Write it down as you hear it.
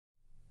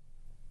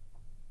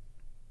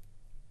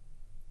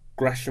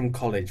Gresham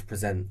College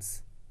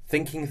presents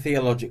Thinking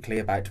Theologically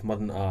About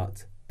Modern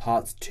Art,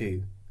 Part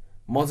 2,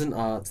 Modern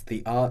Art,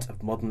 the Art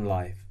of Modern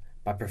Life,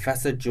 by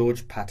Professor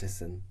George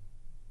Pattison.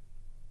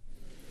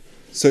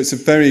 So it's a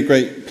very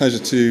great pleasure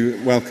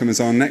to welcome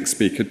as our next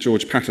speaker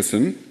George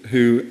Pattison,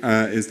 who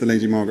is the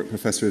Lady Margaret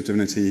Professor of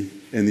Divinity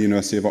in the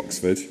University of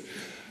Oxford.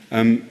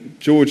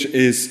 George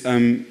is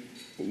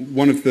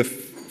one of the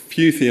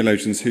few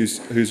theologians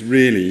who's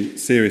really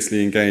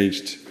seriously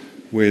engaged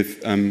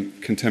with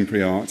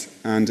contemporary art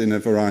and in a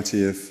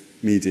variety of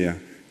media,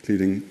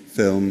 including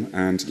film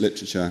and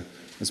literature,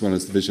 as well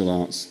as the visual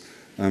arts.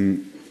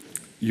 Many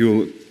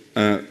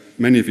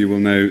of you will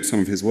know some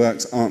of his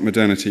works. Art,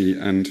 Modernity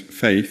and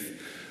Faith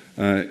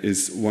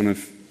is one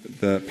of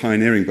the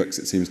pioneering books,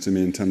 it seems to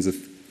me, in terms of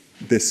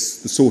the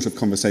sort of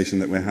conversation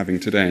that we're having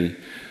today.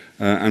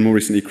 And more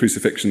recently,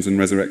 Crucifixions and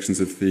Resurrections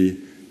of the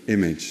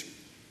Image.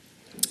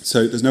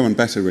 So there's no one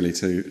better, really,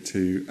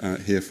 to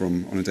hear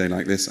from on a day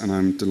like this, and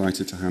I'm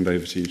delighted to hand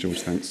over to you,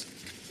 George. Thanks.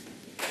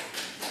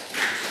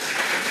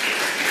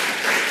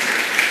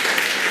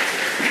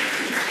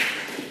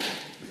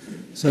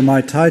 So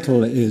my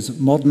title is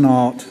Modern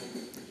Art,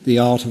 the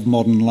Art of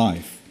Modern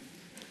Life.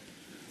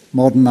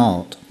 Modern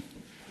art.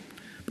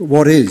 But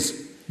what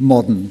is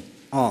modern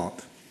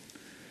art?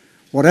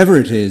 Whatever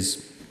it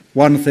is,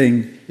 one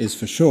thing is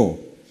for sure,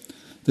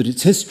 that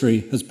its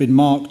history has been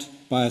marked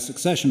by a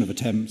succession of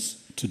attempts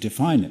to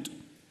define it.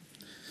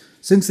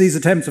 Since these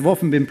attempts have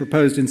often been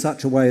proposed in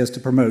such a way as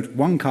to promote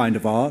one kind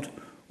of art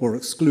or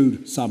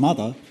exclude some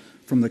other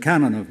from the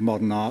canon of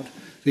modern art,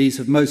 these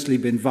have mostly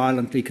been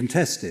violently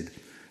contested,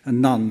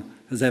 and none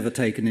has ever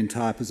taken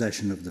entire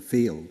possession of the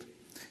field.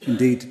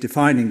 Indeed,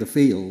 defining the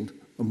field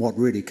and what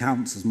really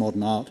counts as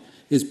modern art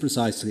is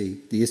precisely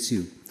the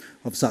issue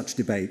of such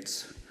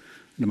debates.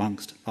 And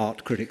amongst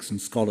art critics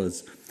and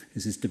scholars,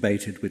 this is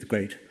debated with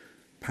great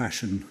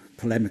passion,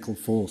 polemical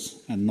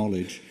force and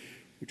knowledge,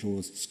 which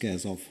always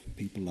scares off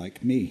people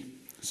like me.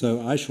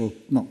 So I shall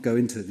not go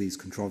into these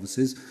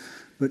controversies,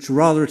 but shall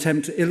rather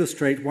attempt to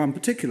illustrate one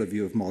particular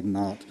view of modern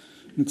art,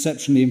 an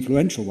exceptionally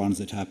influential one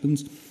as it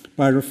happens,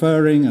 by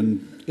referring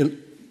and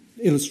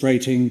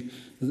illustrating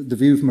the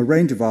view from a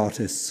range of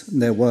artists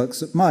and their works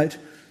that might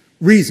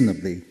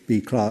reasonably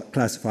be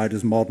classified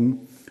as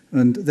modern,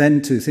 and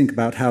then to think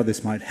about how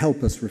this might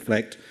help us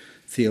reflect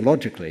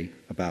theologically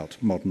about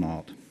modern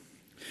art.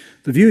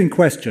 The view in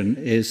question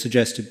is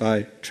suggested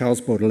by Charles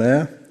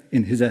Baudelaire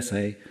in his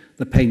essay,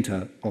 The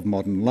Painter of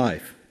Modern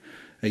Life,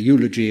 a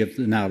eulogy of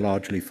the now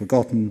largely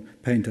forgotten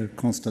painter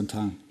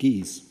Constantin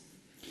Guise.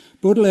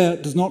 Baudelaire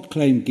does not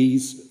claim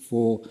Guise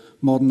for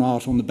modern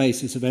art on the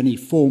basis of any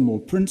formal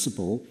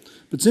principle,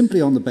 but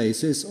simply on the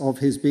basis of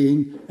his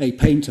being a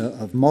painter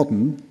of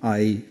modern,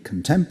 i.e.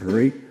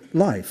 contemporary,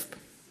 life.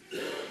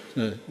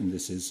 And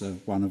this is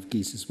one of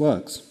Guise's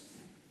works.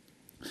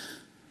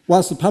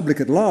 Whilst the public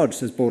at large,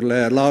 says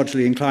Baudelaire,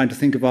 largely inclined to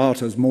think of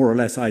art as more or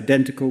less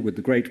identical with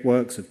the great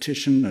works of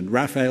Titian and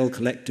Raphael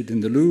collected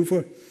in the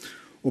Louvre,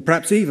 or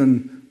perhaps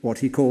even what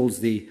he calls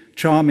the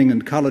charming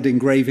and coloured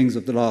engravings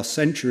of the last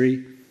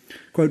century,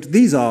 quote,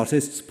 these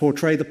artists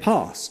portray the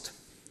past.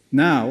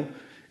 Now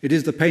it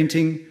is the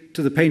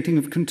painting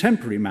of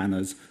contemporary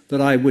manners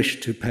that I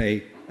wish to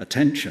pay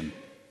attention.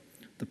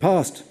 The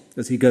past,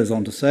 as he goes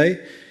on to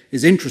say,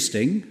 is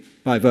interesting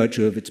by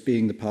virtue of its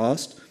being the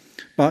past,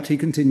 but, he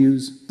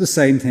continues, the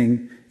same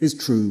thing is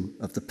true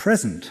of the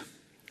present.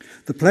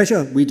 The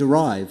pleasure we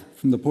derive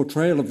from the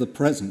portrayal of the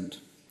present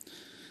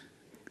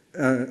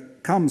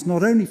comes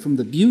not only from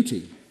the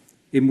beauty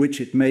in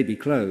which it may be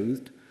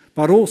clothed,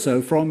 but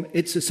also from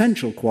its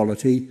essential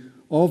quality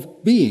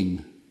of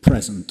being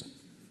present.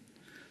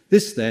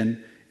 This,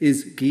 then,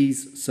 is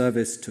Guise's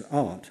service to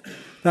art,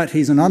 that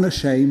he's an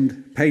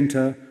unashamed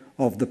painter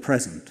of the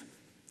present,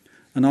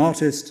 an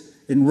artist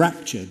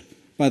enraptured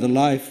by the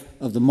life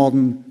of the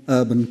modern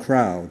urban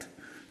crowd,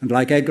 and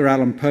like Edgar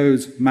Allan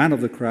Poe's Man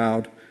of the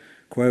Crowd,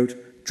 quote,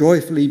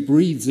 joyfully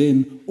breathes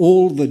in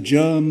all the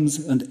germs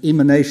and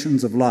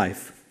emanations of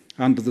life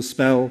under the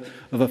spell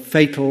of a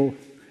fatal,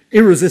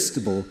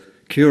 irresistible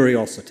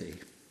curiosity.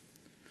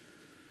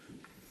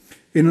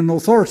 In an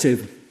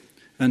authoritative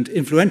and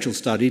influential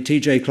study,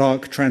 T.J.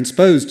 Clarke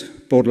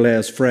transposed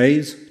Baudelaire's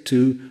phrase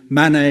to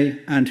Manet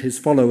and his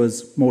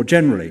followers more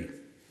generally,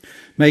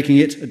 making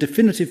it a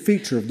definitive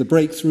feature of the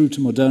breakthrough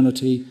to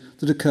modernity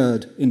that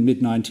occurred in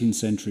mid-19th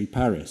century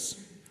Paris.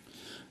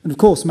 And of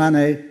course,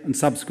 Manet and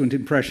subsequent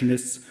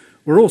Impressionists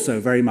were also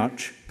very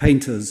much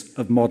painters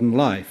of modern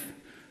life,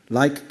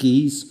 like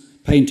Guise,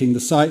 painting the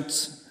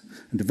sights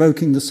and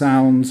evoking the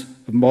sounds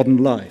of modern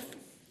life,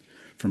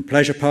 from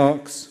pleasure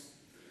parks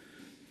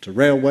to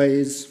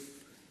railways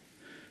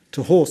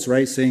to horse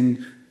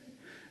racing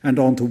and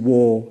on to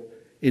war,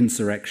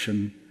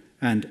 insurrection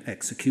and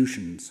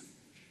executions.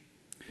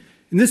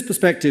 In this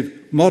perspective,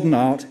 modern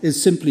art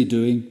is simply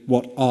doing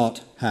what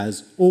art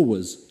has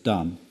always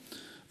done.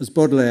 As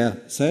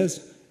Baudelaire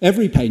says,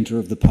 every painter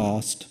of the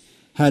past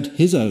had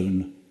his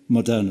own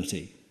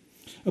modernity,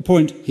 a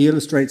point he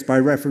illustrates by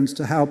reference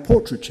to how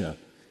portraiture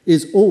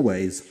is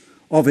always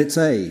of its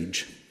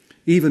age,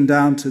 even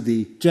down to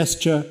the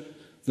gesture,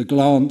 the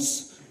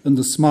glance, and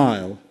the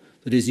smile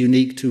that is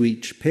unique to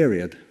each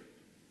period.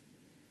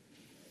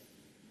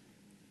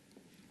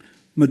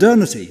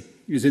 Modernity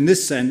is in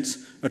this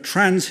sense a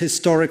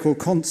trans-historical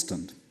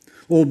constant,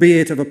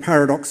 albeit of a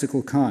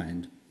paradoxical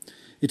kind.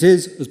 It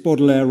is, as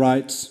Baudelaire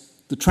writes,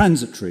 the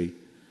transitory,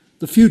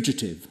 the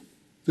fugitive,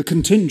 the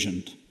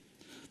contingent,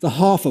 the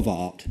half of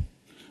art,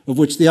 of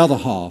which the other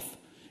half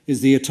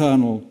is the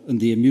eternal and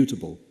the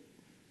immutable.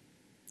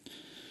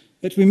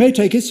 Yet we may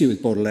take issue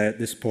with Baudelaire at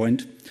this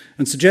point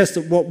and suggest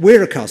that what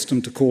we're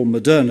accustomed to call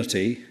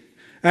modernity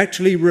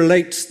actually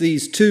relates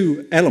these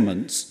two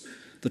elements,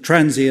 the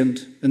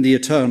transient and the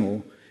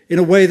eternal, in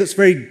a way that's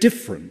very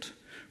different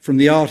from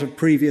the art of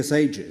previous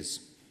ages.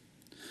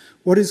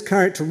 What is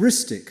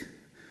characteristic,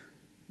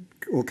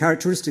 or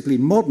characteristically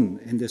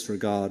modern in this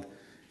regard,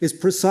 is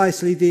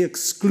precisely the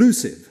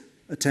exclusive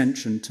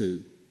attention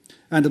to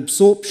and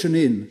absorption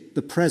in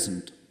the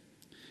present,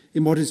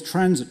 in what is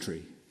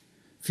transitory,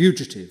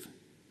 fugitive,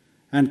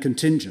 and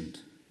contingent.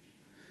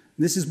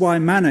 And this is why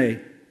Manet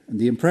and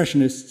the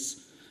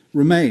Impressionists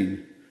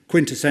remain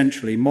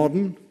quintessentially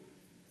modern,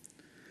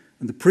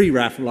 and the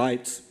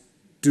pre-Raphaelites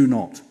do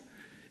not,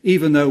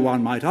 even though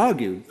one might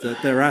argue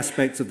that there are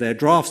aspects of their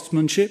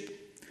draftsmanship,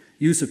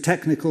 use of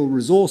technical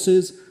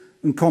resources,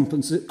 and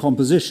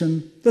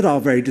composition that are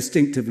very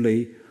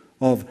distinctively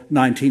of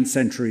 19th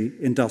century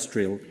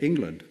industrial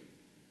England.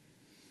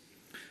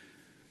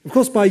 Of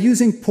course, by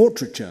using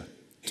portraiture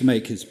to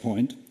make his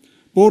point,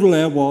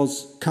 Baudelaire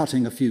was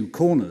cutting a few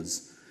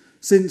corners,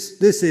 since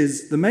this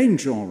is the main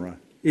genre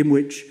in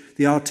which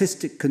the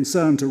artistic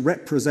concern to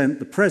represent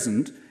the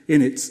present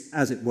in its,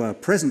 as it were,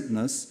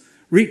 presentness,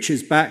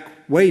 reaches back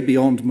way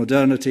beyond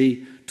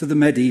modernity to the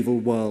medieval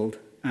world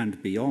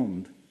and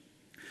beyond.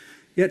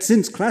 Yet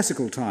since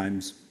classical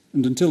times,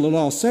 and until the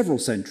last several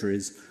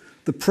centuries,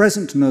 the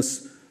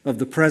presentness of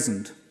the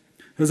present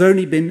has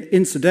only been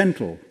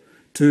incidental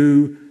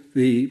to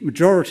the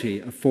majority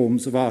of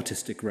forms of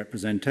artistic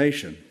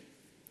representation.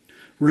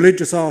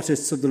 Religious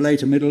artists of the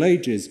later Middle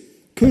Ages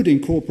could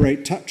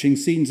incorporate touching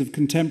scenes of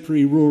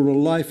contemporary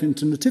rural life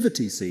into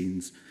nativity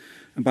scenes,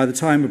 and by the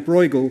time of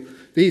Bruegel,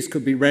 these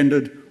could be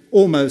rendered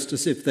almost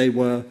as if they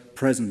were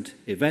present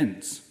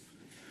events.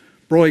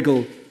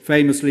 Bruegel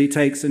famously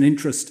takes an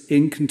interest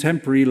in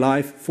contemporary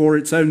life for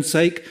its own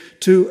sake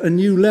to a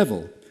new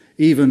level,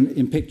 even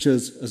in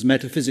pictures as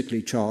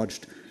metaphysically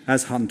charged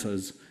as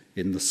Hunter's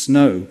in the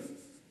Snow,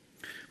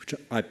 which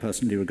I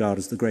personally regard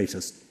as the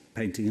greatest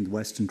painting in the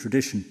Western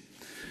tradition,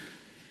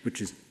 which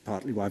is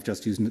partly why I've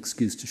just used an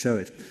excuse to show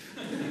it.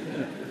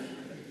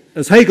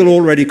 As Hegel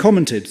already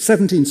commented,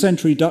 17th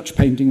century Dutch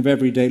painting of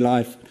everyday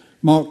life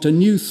marked a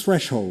new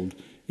threshold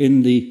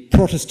in the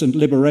Protestant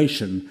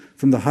liberation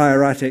from the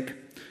hieratic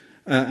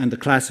and the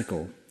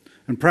classical.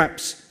 And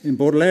perhaps in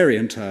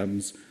Baudelairean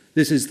terms,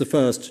 this is the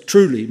first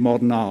truly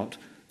modern art,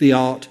 the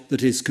art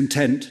that is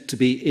content to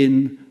be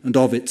in and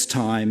of its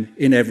time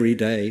in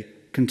everyday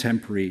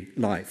contemporary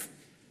life.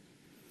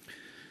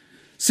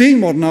 Seeing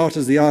modern art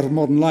as the art of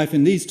modern life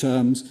in these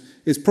terms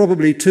is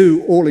probably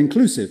too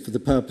all-inclusive for the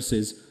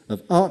purposes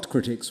of art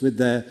critics with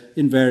their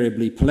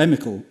invariably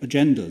polemical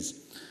agendas.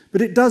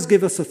 But it does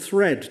give us a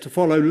thread to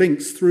follow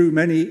links through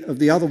many of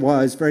the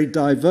otherwise very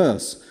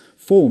diverse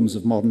forms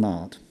of modern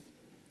art.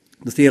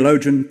 The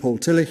theologian Paul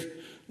Tillich,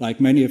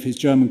 like many of his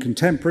German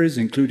contemporaries,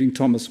 including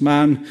Thomas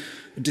Mann,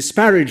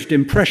 disparaged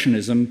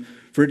Impressionism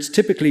for its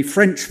typically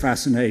French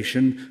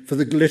fascination for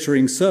the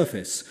glittering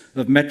surface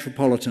of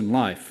metropolitan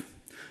life.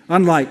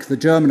 Unlike the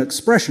German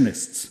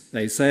expressionists,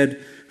 they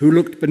said, who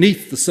looked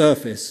beneath the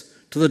surface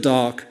to the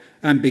dark,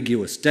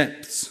 ambiguous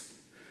depths.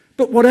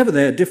 But whatever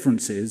their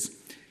differences,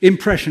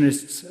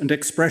 Impressionists and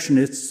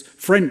Expressionists,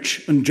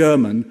 French and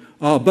German,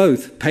 are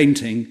both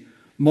painting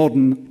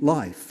modern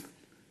life.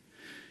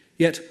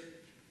 Yet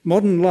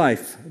modern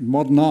life,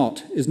 modern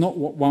art, is not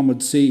what one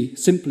would see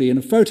simply in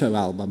a photo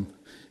album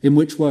in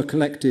which were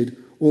collected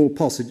all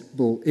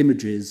possible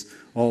images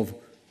of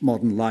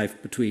modern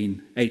life between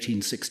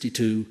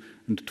 1862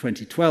 and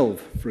 2012,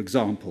 for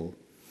example,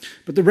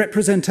 but the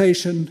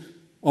representation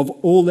of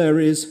all there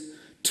is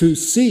to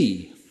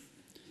see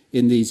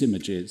in these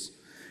images,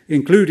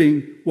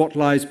 including what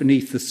lies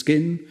beneath the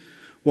skin,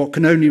 what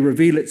can only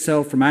reveal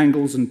itself from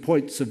angles and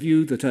points of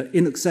view that are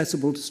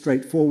inaccessible to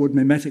straightforward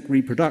mimetic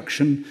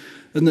reproduction,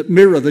 and that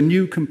mirror the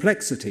new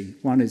complexity,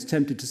 one is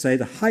tempted to say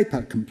the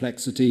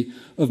hyper-complexity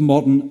of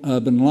modern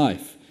urban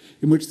life,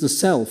 in which the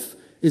self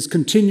is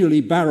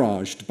continually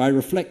barraged by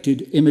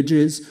reflected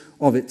images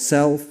of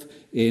itself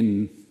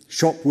in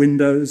shop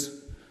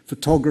windows,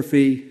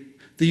 photography,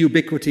 the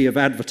ubiquity of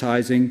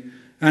advertising,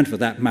 and for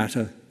that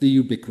matter, the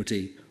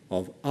ubiquity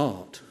of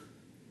art.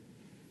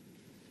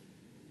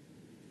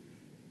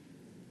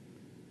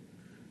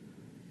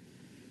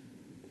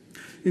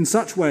 In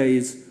such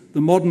ways,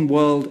 the modern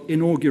world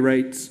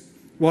inaugurates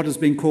what has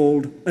been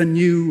called a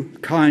new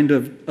kind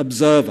of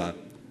observer,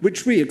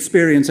 which we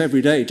experience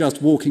every day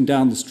just walking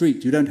down the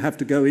street. You don't have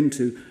to go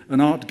into an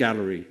art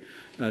gallery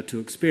to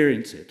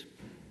experience it.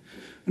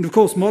 And of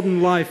course,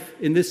 modern life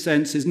in this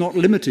sense is not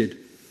limited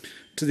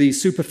to the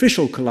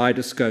superficial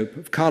kaleidoscope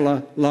of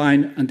colour,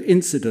 line and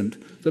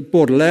incident that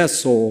Baudelaire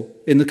saw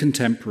in the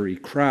contemporary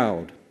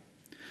crowd.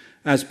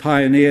 As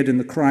pioneered in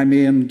the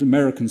Crimean and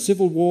American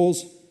Civil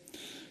Wars,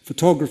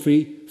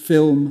 photography,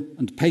 film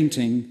and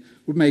painting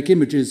would make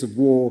images of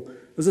war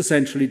as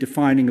essentially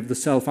defining of the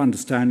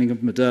self-understanding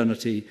of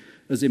modernity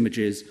as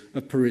images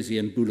of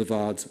Parisian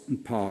boulevards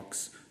and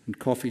parks and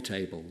coffee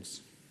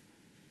tables.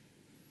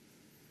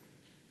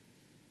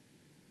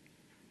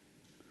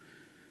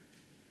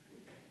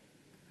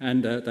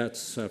 And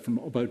that's from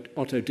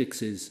Otto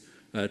Dix's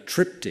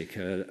triptych,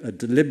 a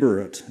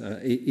deliberate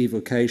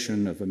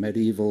evocation of a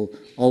medieval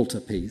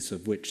altarpiece,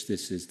 of which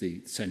this is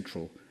the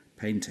central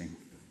painting.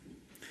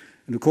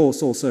 And of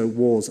course also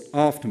war's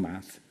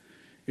aftermath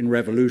in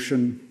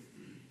revolution,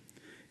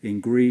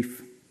 in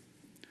grief,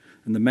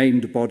 and the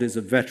maimed bodies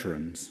of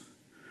veterans,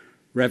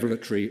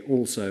 revelatory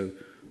also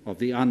of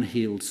the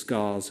unhealed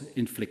scars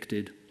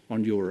inflicted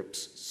on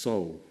Europe's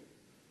soul.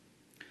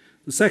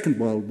 The Second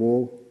World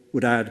War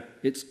would add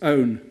its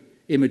own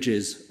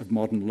images of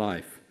modern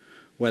life,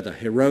 whether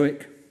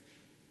heroic,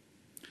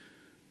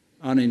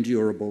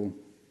 unendurable,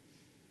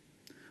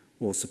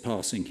 or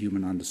surpassing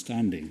human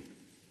understanding.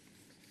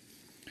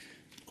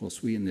 Of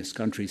course, we in this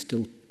country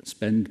still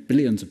spend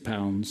billions of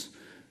pounds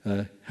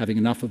having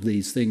enough of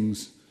these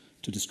things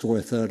to destroy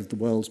a third of the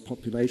world's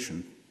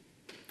population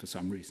for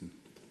some reason.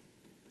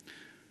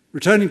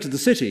 Returning to the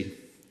city,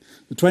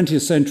 the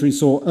 20th century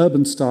saw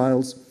urban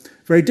styles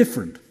very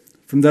different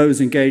from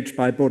those engaged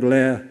by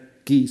Baudelaire,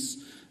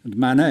 Guise, and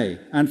Manet,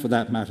 and for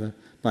that matter,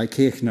 by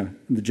Kirchner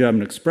and the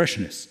German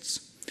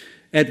Expressionists.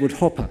 Edward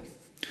Hopper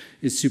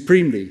is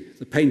supremely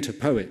the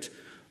painter-poet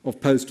of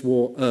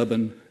post-war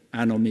urban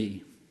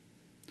anomie.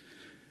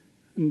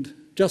 And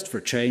just for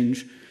a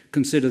change,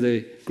 consider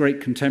the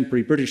great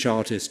contemporary British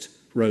artist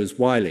Rose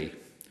Wiley,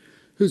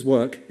 whose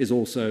work is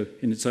also,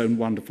 in its own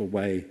wonderful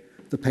way,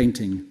 the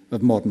painting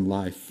of modern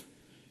life,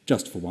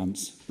 just for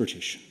once,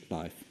 British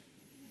life.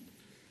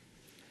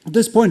 At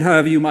this point,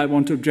 however, you might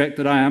want to object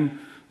that I am,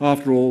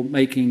 after all,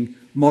 making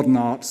modern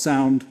art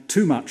sound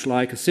too much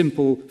like a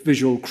simple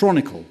visual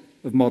chronicle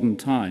of modern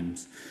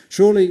times.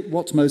 Surely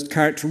what's most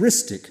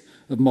characteristic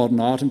of modern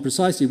art, and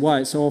precisely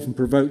why it so often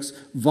provokes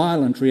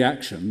violent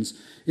reactions,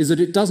 is that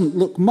it doesn't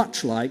look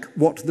much like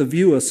what the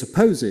viewer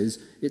supposes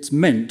it's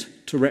meant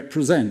to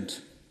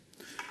represent.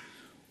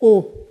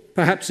 Or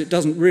perhaps it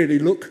doesn't really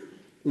look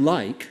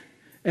like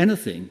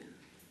anything,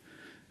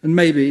 and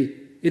maybe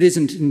it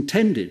isn't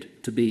intended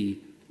to be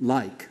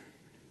like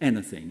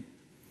anything.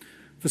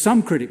 For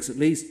some critics, at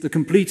least, the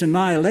complete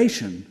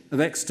annihilation of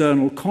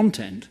external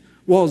content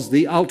was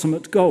the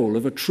ultimate goal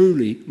of a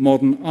truly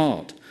modern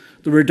art,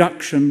 the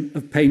reduction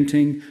of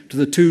painting to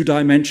the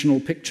two-dimensional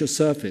picture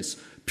surface,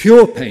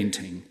 pure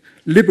painting,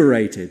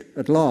 liberated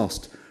at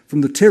last from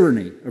the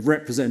tyranny of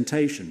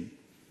representation.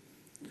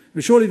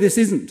 But surely this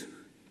isn't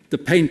the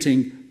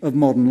painting of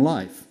modern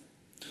life.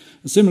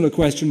 A similar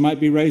question might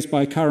be raised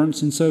by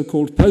currents in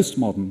so-called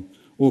postmodern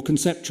or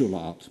conceptual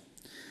art.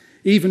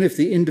 Even if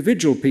the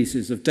individual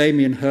pieces of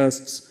Damien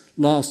Hirst's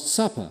Last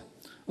Supper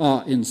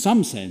are, in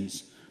some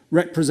sense,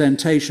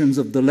 representations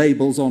of the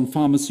labels on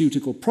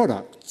pharmaceutical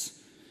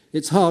products,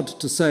 it's hard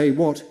to say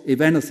what,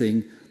 if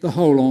anything, the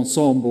whole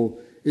ensemble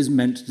is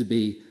meant to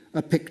be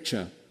a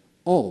picture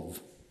of.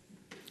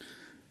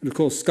 And of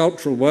course,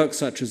 sculptural works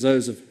such as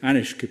those of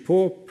Anish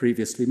Kapoor,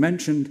 previously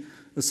mentioned,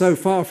 are so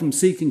far from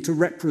seeking to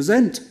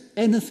represent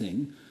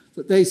anything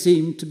that they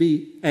seem to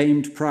be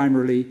aimed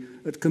primarily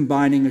at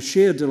combining a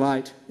sheer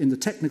delight in the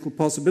technical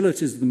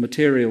possibilities of the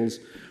materials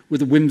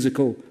with a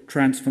whimsical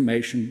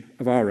transformation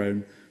of our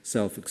own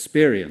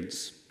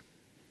self-experience.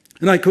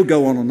 And I could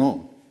go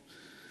on,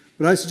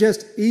 but I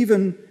suggest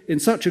even in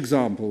such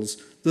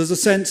examples, there's a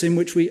sense in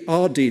which we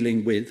are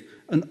dealing with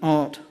an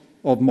art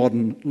of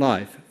modern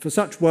life. For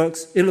such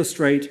works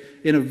illustrate,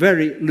 in a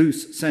very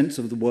loose sense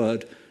of the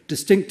word,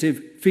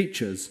 distinctive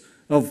features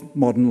of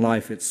modern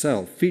life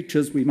itself,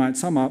 features we might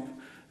sum up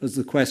as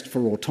the quest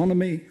for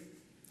autonomy,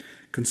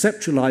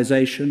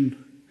 conceptualization,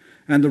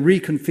 and the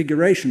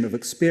reconfiguration of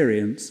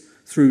experience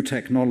through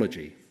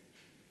technology.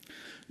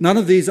 None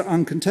of these are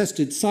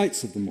uncontested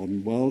sites of the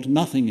modern world.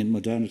 Nothing in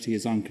modernity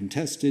is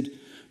uncontested,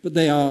 but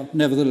they are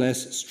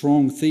nevertheless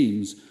strong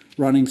themes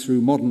running through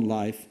modern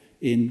life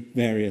in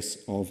various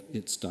of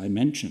its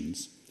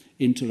dimensions: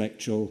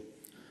 intellectual,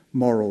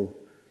 moral,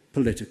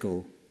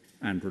 political,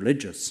 and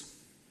religious.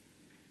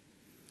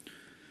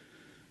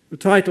 The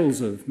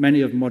titles of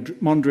many of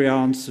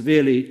Mondrian's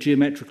severely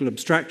geometrical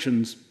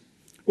abstractions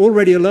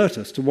already alert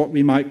us to what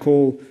we might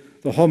call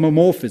the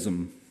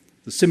homomorphism,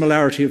 the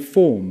similarity of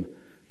form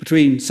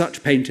between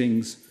such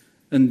paintings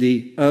and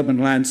the urban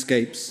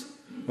landscapes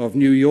of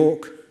New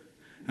York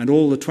and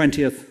all the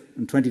 20th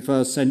and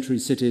 21st century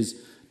cities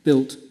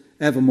built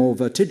ever more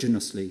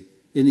vertiginously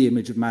in the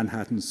image of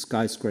Manhattan's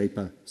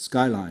skyscraper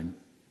skyline.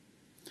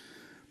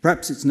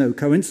 Perhaps it's no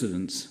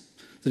coincidence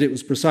that it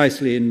was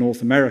precisely in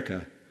North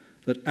America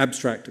that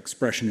abstract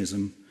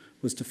expressionism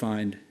was to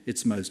find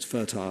its most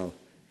fertile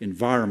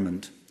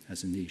environment,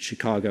 as in the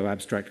Chicago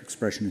abstract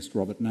expressionist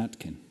Robert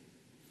Natkin.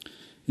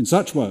 In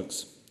such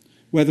works,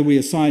 whether we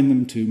assign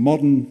them to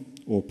modern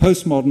or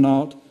postmodern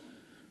art,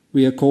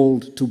 we are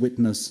called to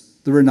witness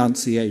the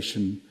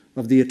renunciation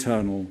of the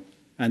eternal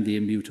and the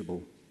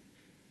immutable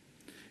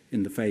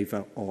in the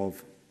favour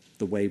of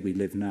the way we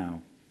live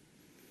now.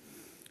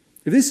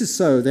 If this is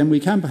so, then we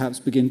can perhaps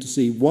begin to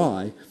see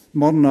why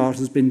modern art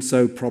has been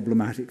so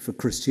problematic for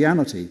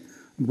Christianity,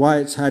 and why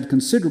it's had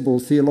considerable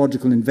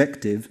theological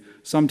invective,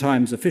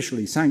 sometimes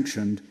officially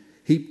sanctioned,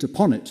 heaped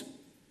upon it.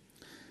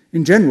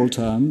 In general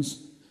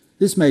terms,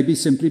 this may be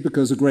simply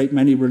because a great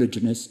many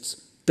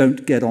religionists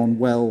don't get on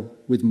well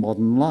with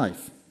modern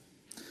life.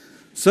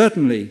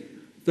 Certainly,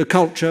 the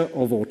culture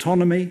of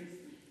autonomy,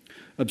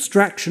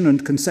 abstraction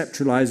and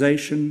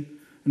conceptualization,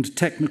 and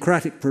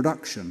technocratic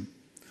production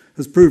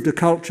has proved a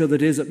culture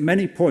that is at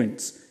many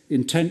points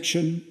in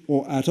tension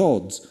or at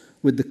odds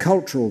with the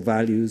cultural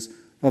values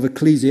of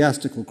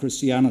ecclesiastical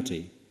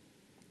Christianity.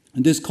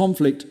 And this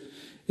conflict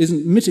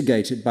isn't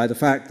mitigated by the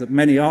fact that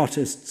many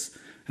artists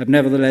have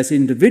nevertheless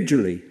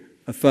individually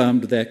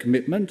affirmed their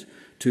commitment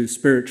to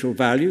spiritual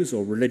values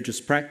or religious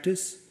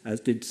practice, as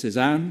did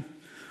Cézanne,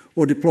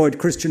 or deployed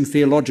Christian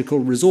theological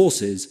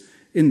resources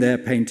in their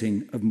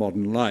painting of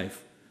modern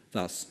life,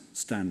 thus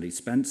Stanley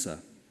Spencer.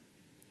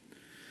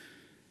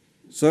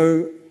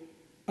 So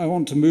I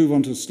want to move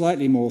on to a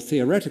slightly more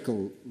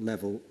theoretical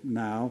level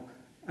now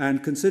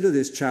and consider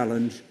this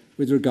challenge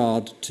with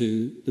regard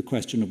to the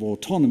question of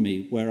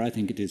autonomy, where I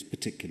think it is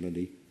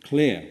particularly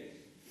clear.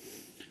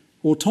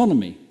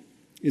 Autonomy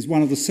is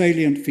one of the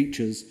salient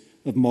features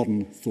of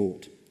modern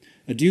thought,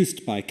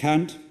 adduced by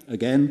Kant,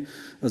 again,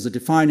 as a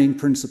defining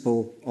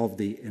principle of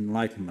the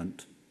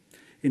Enlightenment.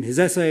 In his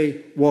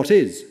essay, What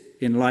is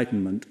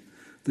Enlightenment?,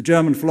 the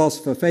German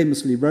philosopher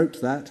famously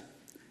wrote that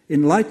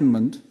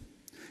enlightenment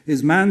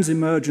is man's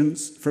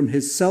emergence from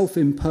his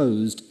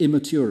self-imposed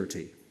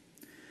immaturity.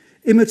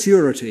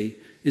 Immaturity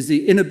is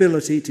the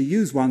inability to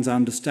use one's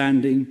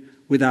understanding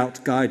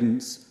without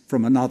guidance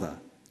from another.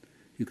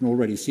 You can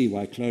already see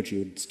why clergy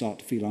would start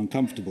to feel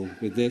uncomfortable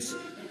with this.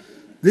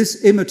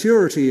 This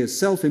immaturity is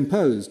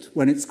self-imposed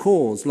when its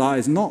cause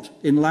lies not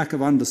in lack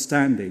of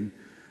understanding,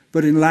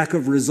 but in lack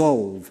of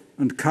resolve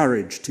and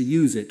courage to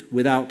use it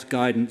without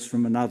guidance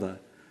from another.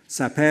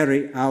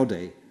 Sapere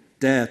aude,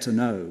 dare to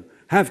know.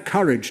 Have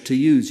courage to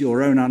use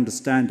your own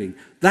understanding.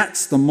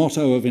 That's the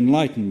motto of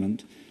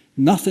enlightenment.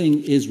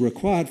 Nothing is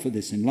required for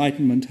this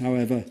enlightenment,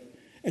 however,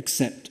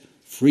 except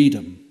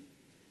freedom.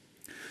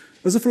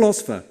 As a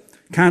philosopher,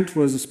 Kant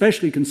was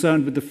especially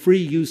concerned with the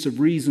free use of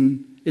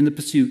reason in the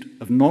pursuit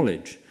of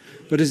knowledge.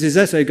 But as his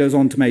essay goes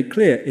on to make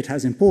clear, it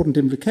has important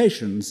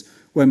implications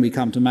when we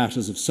come to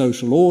matters of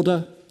social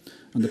order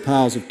and the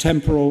powers of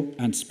temporal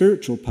and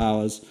spiritual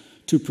powers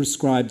to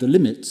prescribe the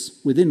limits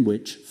within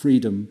which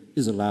freedom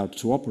is allowed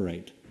to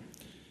operate.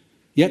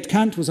 Yet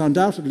Kant was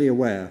undoubtedly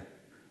aware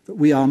that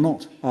we are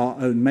not our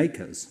own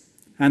makers,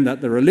 and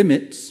that there are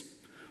limits,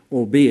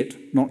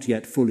 albeit not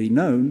yet fully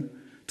known,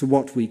 to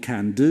what we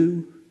can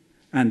do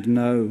and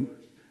know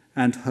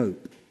and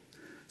hope,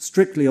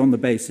 strictly on the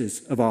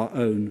basis of our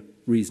own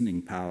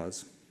reasoning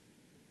powers.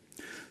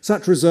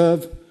 Such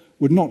reserve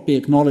would not be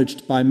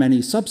acknowledged by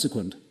many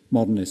subsequent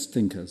modernist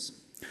thinkers.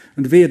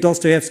 And via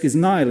Dostoevsky's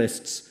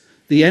nihilists,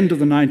 the end of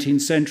the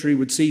 19th century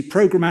would see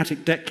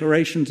programmatic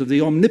declarations of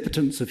the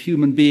omnipotence of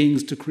human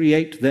beings to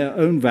create their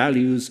own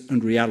values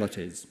and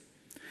realities.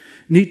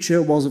 Nietzsche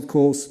was, of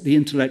course, the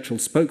intellectual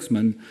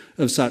spokesman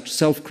of such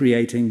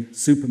self-creating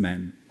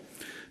supermen.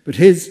 But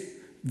his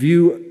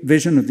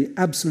vision of the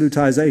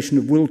absolutization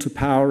of will to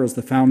power as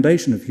the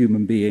foundation of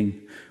human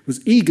being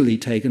was eagerly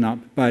taken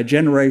up by a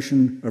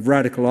generation of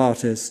radical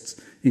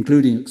artists,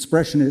 including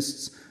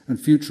expressionists and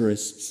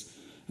futurists,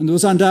 and there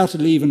was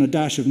undoubtedly even a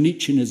dash of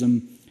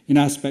Nietzscheanism in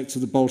aspects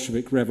of the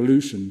Bolshevik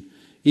Revolution,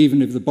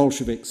 even if the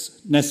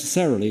Bolsheviks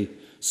necessarily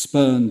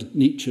spurned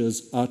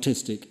Nietzsche's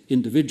artistic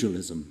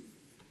individualism.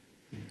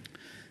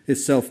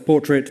 His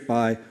self-portrait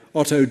by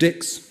Otto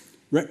Dix,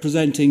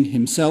 representing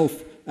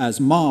himself as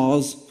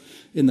Mars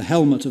in the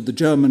helmet of the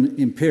German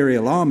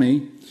Imperial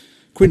Army,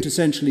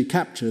 quintessentially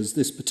captures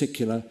this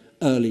particular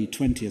early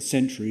 20th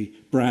century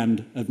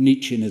brand of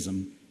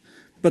Nietzscheanism.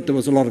 But there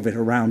was a lot of it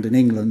around in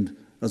England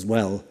as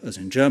well as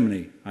in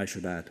Germany, I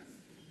should add.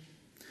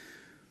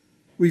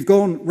 We've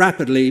gone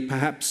rapidly,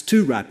 perhaps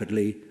too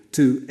rapidly,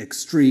 to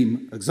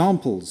extreme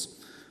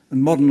examples,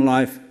 and modern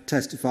life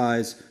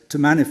testifies to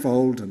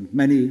manifold and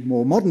many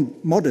more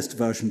modest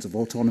versions of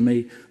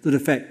autonomy that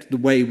affect the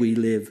way we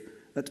live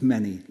at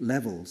many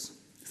levels.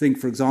 Think,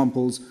 for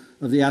examples,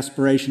 of the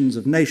aspirations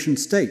of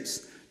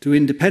nation-states to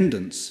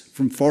independence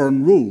from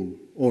foreign rule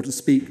or to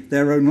speak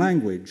their own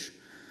language,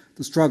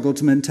 the struggle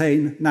to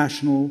maintain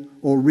national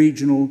or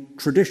regional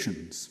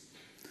traditions.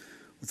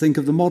 Think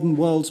of the modern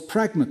world's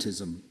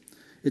pragmatism,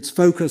 its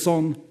focus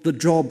on the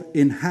job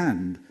in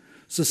hand,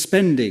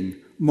 suspending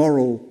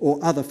moral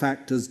or other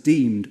factors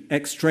deemed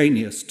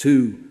extraneous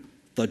to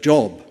the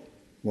job,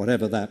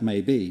 whatever that may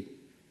be.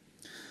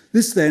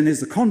 This, then,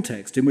 is the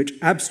context in which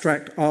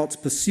abstract art's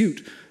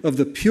pursuit of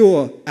the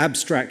pure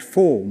abstract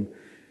form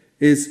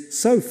is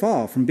so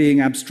far from being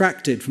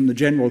abstracted from the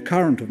general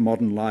current of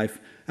modern life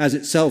as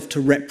itself to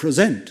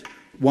represent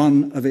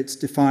one of its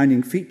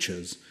defining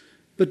features,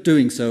 but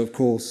doing so, of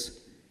course,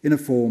 in a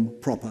form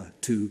proper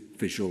to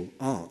visual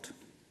art.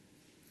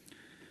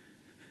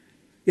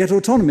 Yet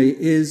autonomy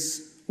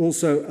is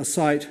also a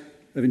site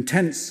of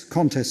intense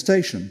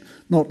contestation,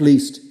 not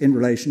least in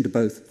relation to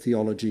both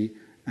theology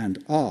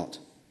and art.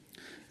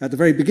 At the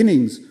very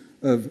beginnings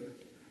of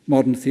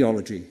modern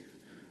theology,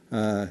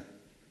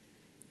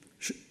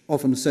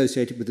 often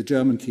associated with the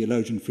German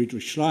theologian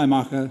Friedrich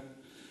Schleiermacher,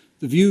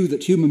 the view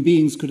that human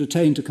beings could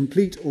attain to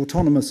complete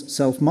autonomous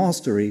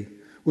self-mastery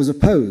was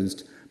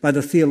opposed by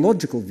the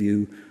theological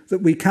view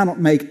that we cannot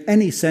make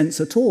any sense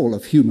at all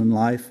of human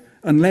life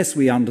unless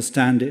we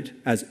understand it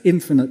as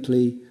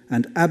infinitely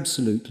and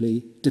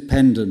absolutely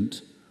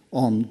dependent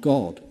on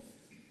God.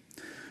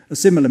 A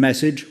similar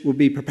message would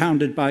be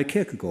propounded by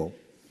Kierkegaard.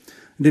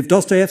 And if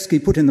Dostoevsky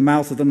put in the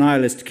mouth of the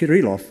nihilist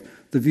Kirillov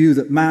the view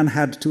that man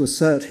had to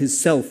assert his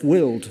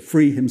self-will to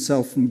free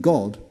himself from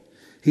God,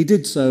 he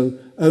did so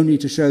only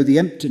to show the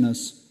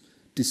emptiness,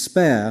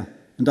 despair,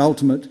 and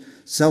ultimate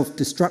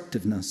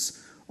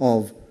self-destructiveness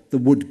of the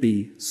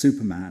would-be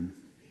Superman.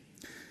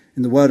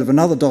 In the word of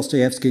another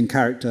Dostoevskian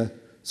character,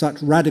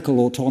 such radical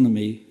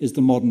autonomy is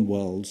the modern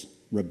world's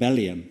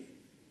rebellion.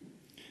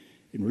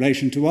 In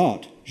relation to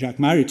art, Jacques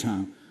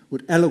Maritain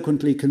would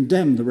eloquently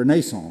condemn the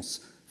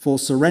Renaissance for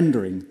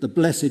surrendering the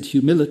blessed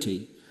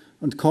humility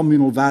and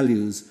communal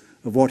values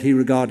of what he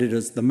regarded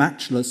as the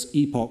matchless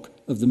epoch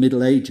of the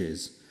Middle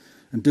Ages,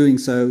 and doing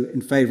so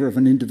in favour of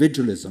an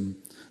individualism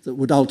that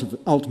would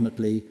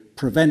ultimately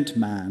prevent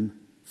man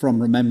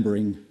from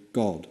remembering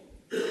God.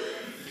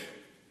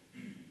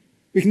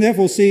 We can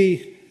therefore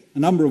see a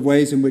number of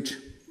ways in which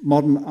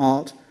modern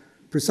art,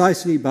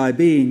 precisely by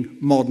being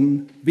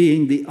modern,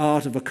 being the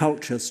art of a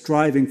culture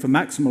striving for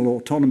maximal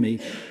autonomy,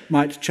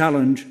 might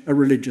challenge a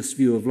religious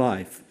view of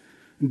life,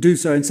 and do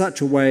so in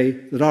such a way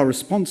that our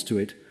response to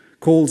it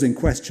calls in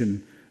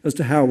question as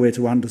to how we're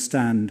to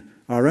understand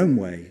our own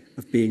way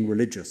of being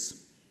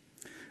religious.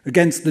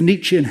 Against the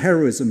Nietzschean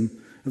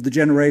heroism of the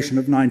generation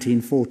of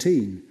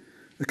 1914,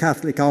 a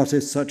Catholic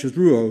artist such as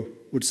Rouault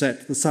would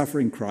set the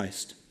suffering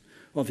Christ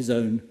of his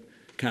own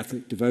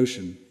Catholic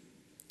devotion.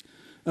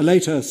 A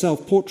later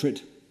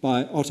self-portrait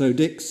by Otto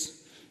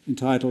Dix,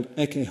 entitled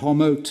Ecce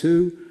Homo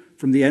II,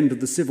 from the end of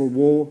the Civil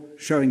War,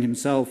 showing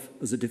himself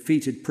as a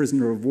defeated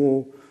prisoner of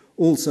war,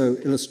 also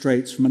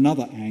illustrates from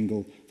another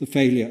angle the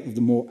failure of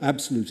the more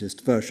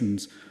absolutist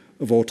versions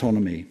of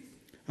autonomy.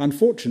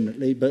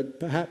 Unfortunately, but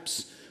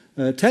perhaps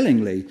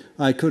tellingly,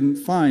 I couldn't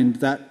find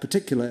that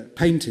particular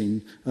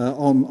painting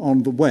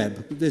on the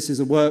web. This is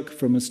a work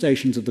from A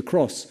Stations of the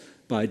Cross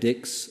by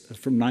Dix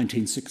from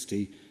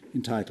 1960,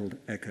 entitled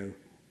Ecce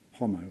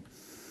Homo.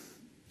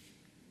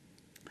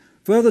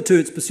 Further to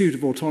its pursuit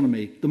of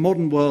autonomy, the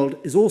modern world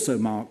is also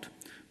marked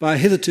by a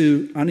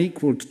hitherto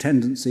unequalled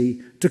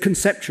tendency to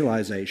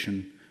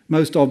conceptualization,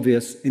 most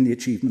obvious in the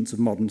achievements of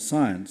modern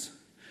science.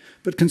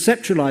 But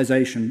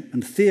conceptualization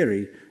and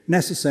theory,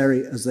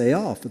 necessary as they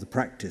are for the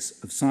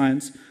practice of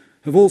science,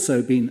 have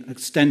also been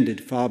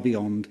extended far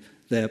beyond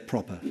their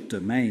proper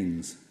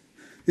domains.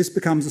 This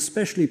becomes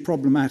especially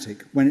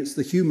problematic when it's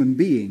the human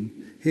being,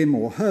 him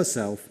or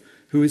herself,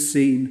 who is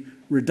seen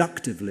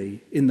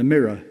reductively in the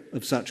mirror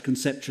of such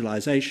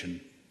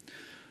conceptualization.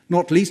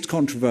 Not least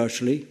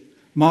controversially,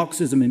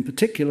 Marxism in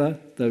particular,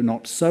 though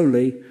not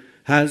solely,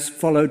 has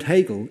followed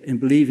Hegel in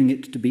believing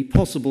it to be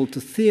possible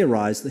to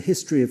theorize the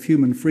history of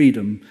human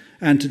freedom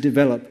and to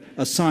develop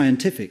a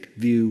scientific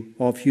view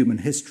of human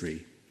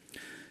history.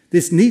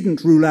 This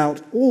needn't rule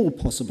out all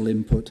possible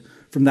input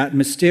from that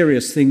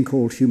mysterious thing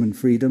called human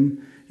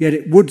freedom, yet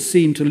it would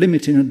seem to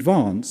limit in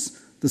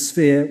advance the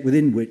sphere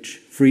within which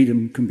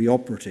freedom can be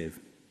operative.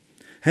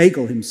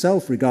 Hegel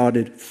himself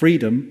regarded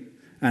freedom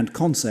and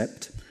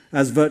concept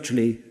as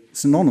virtually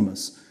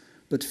synonymous,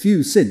 but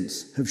few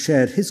since have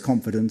shared his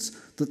confidence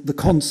that the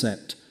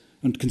concept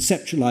and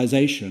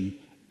conceptualization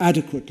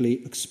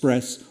adequately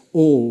express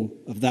all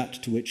of that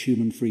to which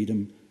human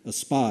freedom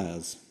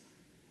aspires.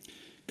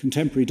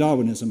 Contemporary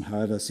Darwinism,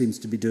 however, seems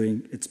to be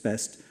doing its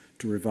best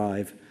to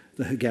revive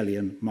the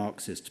Hegelian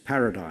Marxist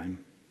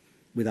paradigm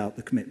without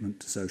the commitment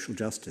to social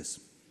justice.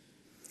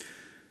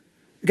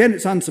 Again,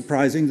 it's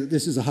unsurprising that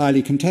this is a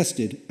highly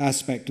contested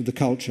aspect of the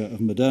culture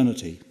of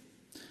modernity.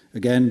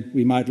 Again,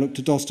 we might look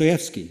to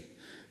Dostoevsky,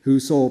 who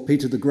saw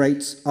Peter the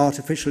Great's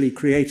artificially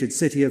created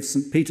city of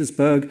St.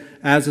 Petersburg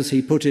as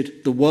he put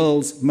it, the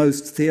world's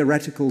most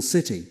theoretical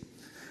city,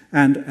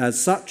 and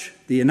as such,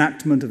 the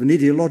enactment of an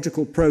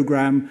ideological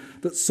program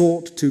that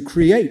sought to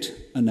create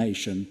a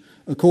nation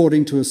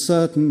according to a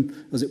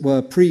certain, as it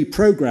were,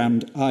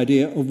 pre-programmed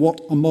idea of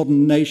what a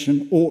modern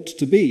nation ought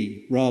to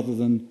be, rather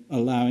than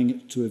allowing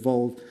it to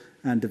evolve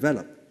and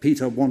develop.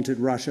 Peter wanted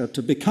Russia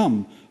to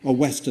become a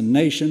Western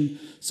nation,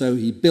 so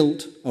he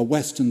built a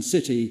Western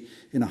city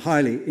in a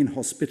highly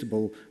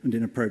inhospitable and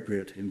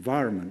inappropriate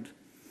environment.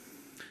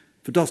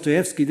 For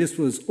Dostoevsky, this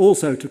was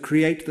also to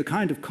create the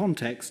kind of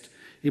context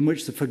in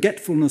which the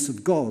forgetfulness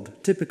of God,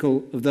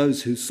 typical of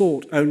those who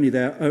sought only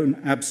their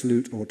own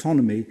absolute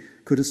autonomy,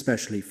 could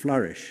especially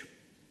flourish.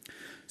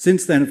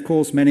 Since then, of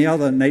course, many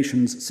other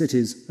nations,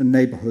 cities and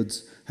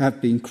neighbourhoods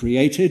have been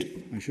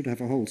created. I should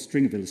have a whole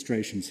string of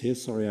illustrations here,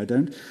 sorry I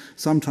don't.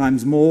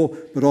 Sometimes more,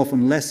 but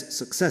often less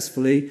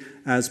successfully,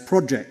 as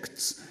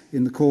projects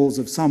in the cause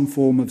of some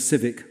form of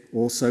civic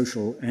or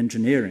social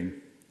engineering.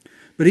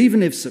 But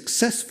even if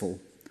successful,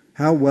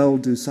 how well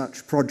do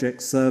such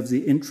projects serve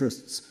the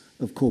interests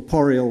of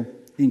corporeal,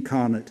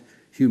 incarnate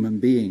human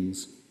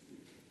beings?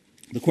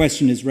 The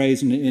question is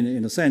raised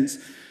in a sense,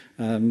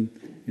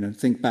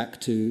 think back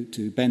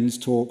to Ben's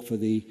talk for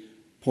the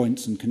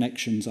points and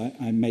connections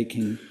I'm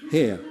making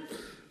here.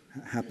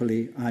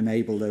 Happily, I'm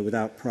able, though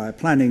without prior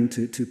planning,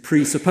 to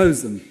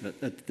presuppose them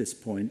at this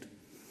point.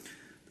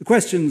 The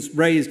question's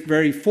raised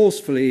very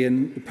forcefully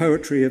in the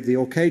poetry of the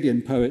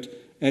Orcadian poet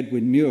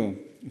Edwin Muir,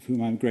 of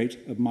whom I'm a great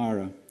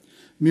admirer.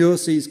 Muir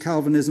sees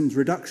Calvinism's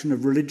reduction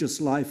of religious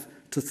life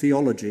to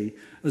theology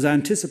as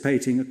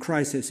anticipating a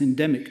crisis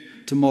endemic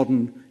to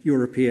modern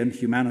European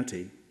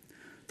humanity.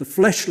 The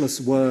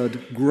fleshless word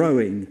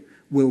growing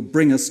will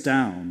bring us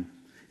down,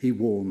 he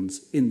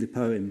warns in the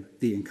poem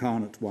The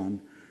Incarnate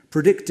One,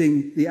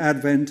 predicting the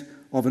advent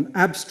of an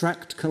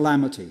abstract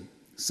calamity,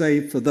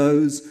 save for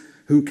those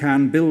who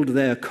can build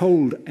their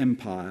cold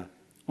empire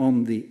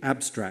on the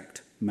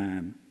abstract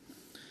man.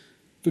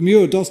 For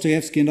Muir,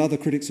 Dostoevsky and other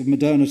critics of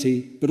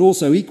modernity, but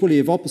also equally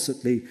if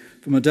oppositely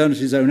for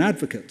modernity's own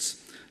advocates,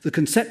 the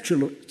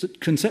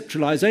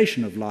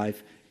conceptualization of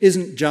life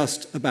isn't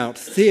just about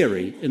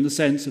theory in the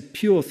sense of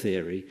pure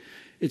theory.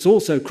 It's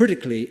also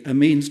critically a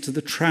means to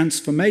the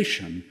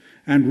transformation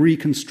and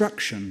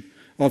reconstruction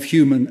of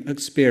human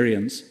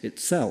experience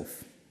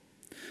itself.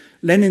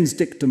 Lenin's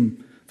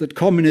dictum that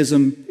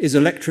communism is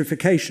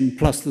electrification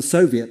plus the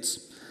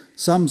Soviets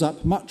sums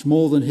up much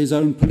more than his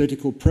own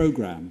political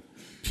program.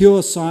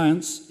 Pure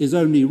science is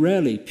only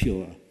rarely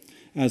pure,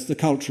 as the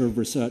culture of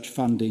research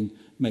funding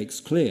makes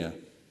clear.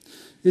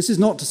 This is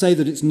not to say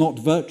that it's not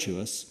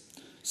virtuous,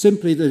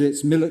 simply that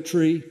its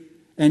military,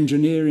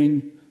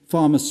 engineering,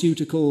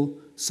 pharmaceutical,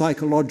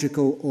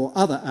 psychological or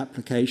other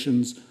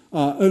applications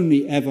are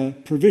only ever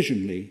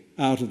provisionally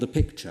out of the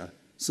picture,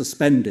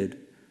 suspended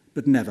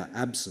but never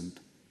absent.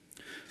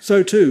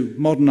 So too,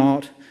 modern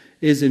art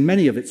is in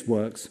many of its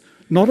works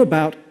not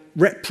about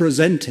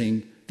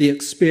representing the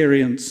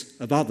experience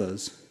of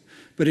others,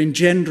 but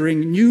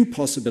engendering new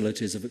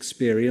possibilities of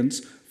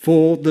experience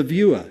for the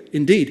viewer,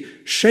 indeed,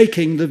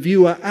 shaking the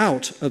viewer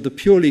out of the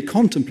purely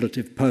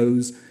contemplative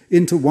pose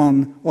into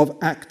one of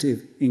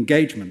active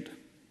engagement.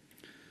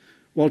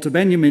 Walter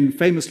Benjamin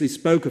famously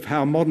spoke of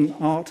how modern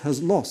art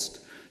has lost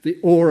the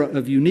aura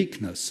of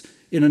uniqueness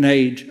in an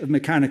age of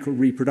mechanical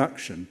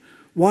reproduction.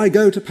 Why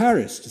go to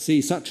Paris to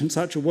see such and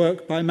such a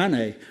work by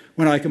Manet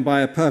when I can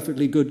buy a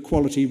perfectly good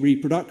quality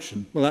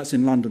reproduction? Well, that's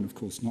in London, of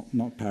course,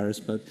 not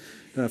Paris, but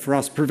for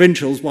us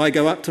provincials, why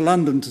go up to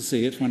London to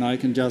see it when I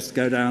can just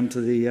go down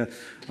to the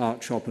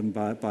art shop and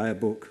buy a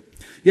book?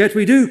 Yet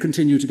we do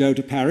continue to go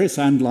to Paris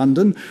and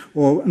London,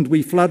 and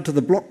we flood to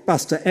the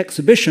blockbuster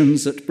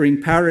exhibitions that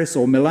bring Paris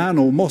or Milan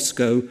or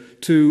Moscow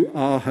to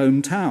our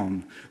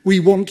hometown. We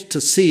want to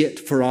see it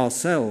for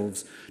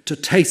ourselves, to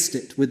taste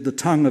it with the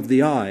tongue of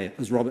the eye,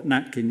 as Robert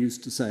Natkin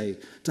used to say,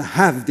 to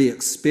have the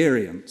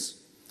experience.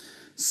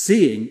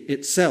 Seeing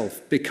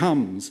itself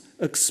becomes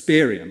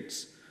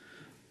experience.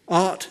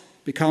 Art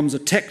becomes a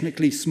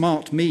technically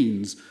smart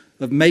means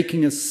of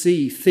making us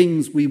see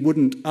things we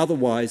wouldn't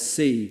otherwise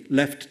see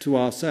left to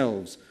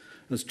ourselves,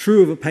 as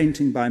true of a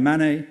painting by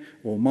Manet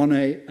or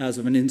Monet as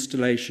of an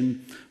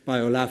installation by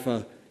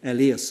Olafur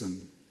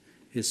Eliasson.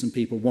 Here's some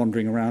people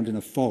wandering around in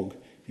a fog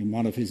in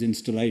one of his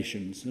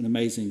installations. An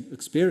amazing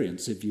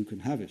experience if you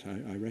can have it.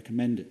 I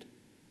recommend it.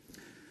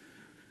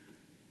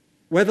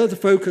 Whether the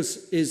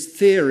focus is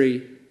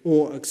theory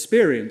or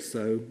experience,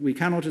 though, we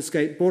cannot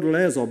escape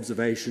Baudelaire's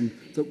observation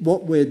that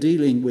what we're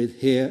dealing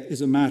with here is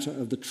a matter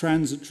of the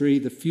transitory,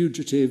 the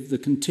fugitive, the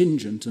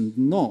contingent, and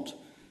not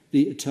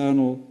the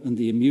eternal and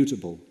the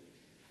immutable.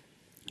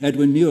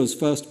 Edwin Muir's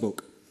first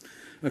book,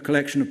 a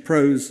collection of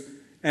prose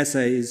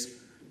essays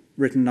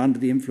written under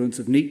the influence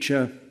of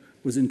Nietzsche,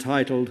 was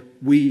entitled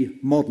We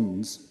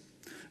Moderns,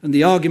 and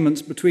the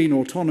arguments between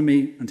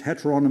autonomy and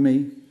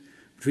heteronomy,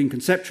 between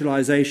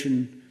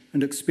conceptualization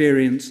and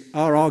experience,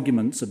 are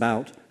arguments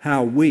about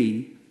how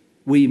we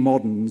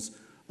moderns,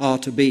 are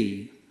to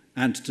be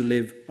and to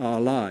live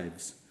our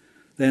lives.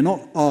 They're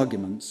not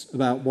arguments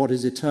about what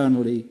is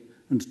eternally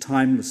and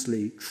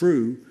timelessly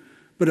true,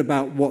 but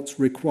about what's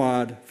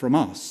required from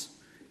us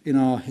in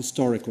our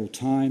historical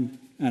time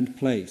and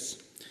place.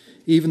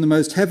 Even the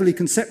most heavily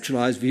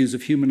conceptualized views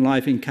of human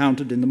life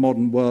encountered in the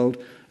modern world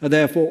are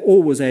therefore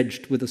always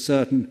edged with a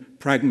certain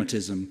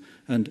pragmatism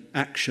and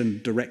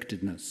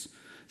action-directedness.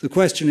 The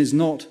question is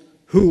not,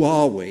 who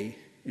are we,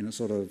 in a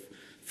sort of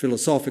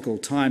philosophical,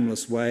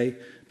 timeless way,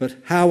 but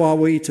how are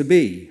we to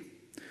be?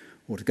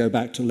 Or to go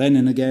back to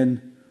Lenin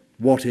again,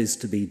 what is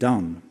to be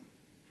done?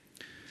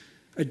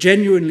 A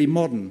genuinely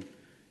modern,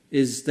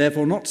 is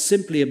therefore not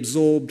simply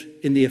absorbed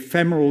in the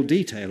ephemeral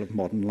detail of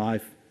modern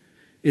life,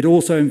 it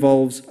also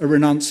involves a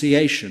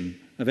renunciation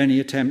of any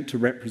attempt to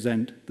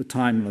represent the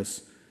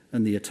timeless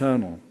and the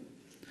eternal.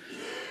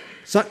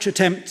 Such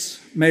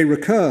attempts may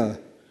recur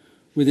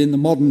within the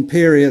modern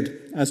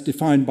period as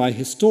defined by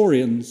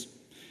historians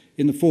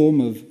in the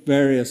form of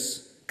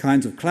various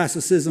kinds of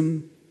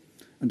classicism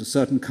and a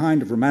certain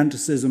kind of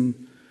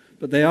romanticism,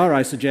 but they are,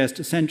 I suggest,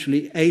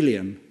 essentially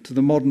alien to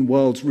the modern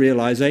world's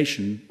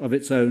realization of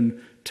its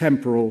own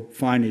temporal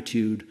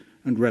finitude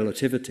and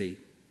relativity.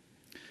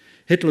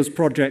 Hitler's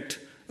project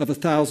of a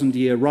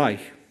 1,000-year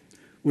Reich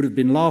would have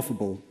been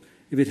laughable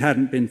if it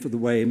hadn't been for the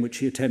way in which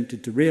he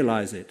attempted to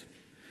realize it.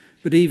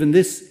 But even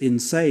this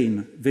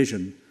insane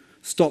vision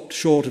stopped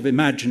short of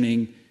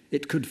imagining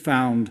it could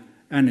found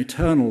an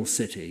eternal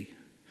city,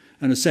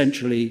 an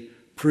essentially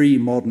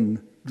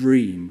pre-modern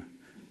dream,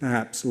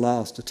 perhaps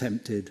last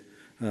attempted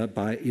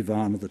by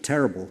Ivan the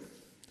Terrible.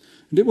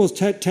 And it was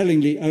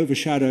tellingly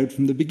overshadowed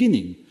from the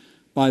beginning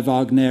by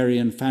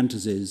Wagnerian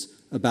fantasies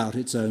about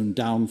its own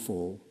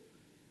downfall.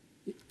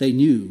 They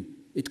knew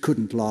it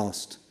couldn't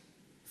last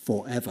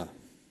forever.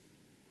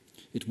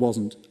 It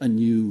wasn't a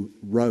new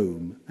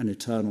Rome, an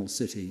eternal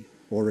city,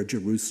 or a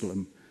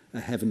Jerusalem, a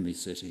heavenly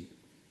city.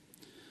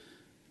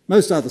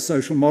 Most other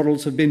social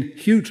models have been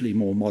hugely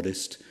more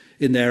modest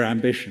in their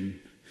ambition.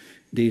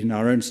 Indeed, in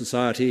our own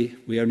society,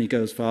 we only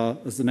go as far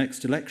as the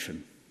next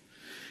election.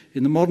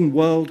 In the modern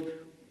world,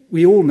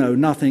 we all know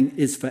nothing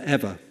is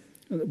forever.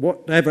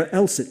 Whatever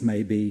else it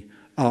may be,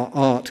 our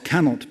art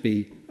cannot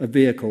be a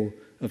vehicle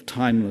of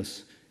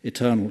timeless,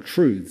 eternal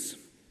truths.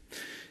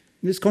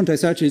 In this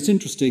context, actually, it's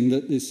interesting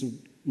that this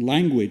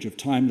language of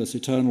timeless,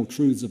 eternal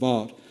truths of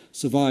art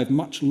survived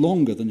much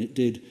longer than it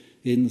did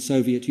in the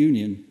Soviet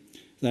Union,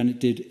 than it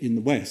did in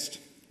the West,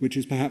 which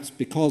is perhaps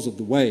because of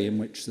the way in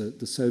which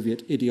the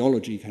Soviet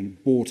ideology kind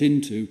of bought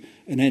into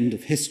an end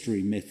of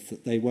history myth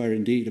that they were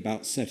indeed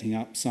about setting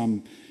up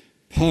some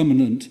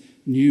permanent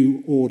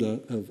new order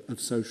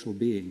of social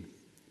being.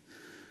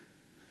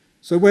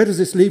 So where does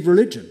this leave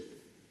religion?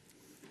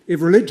 If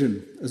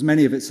religion, as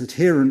many of its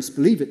adherents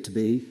believe it to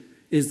be,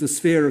 is the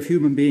sphere of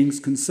human beings'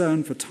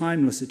 concern for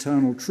timeless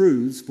eternal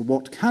truths, for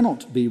what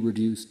cannot be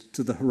reduced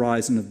to the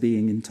horizon of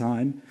being in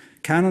time,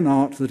 can an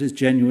art that is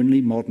genuinely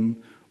modern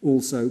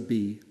also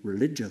be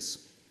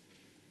religious?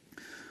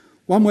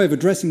 One way of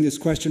addressing this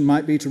question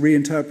might be to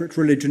reinterpret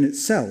religion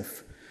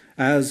itself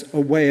as a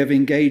way of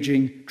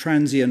engaging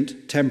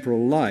transient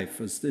temporal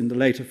life, as in the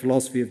later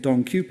philosophy of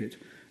Don Cupid,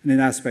 and in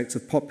aspects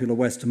of popular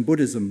Western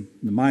Buddhism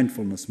and the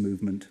mindfulness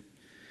movement.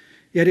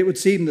 Yet it would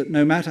seem that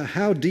no matter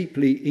how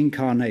deeply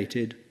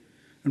incarnated,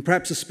 and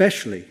perhaps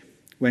especially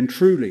when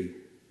truly,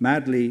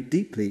 madly,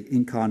 deeply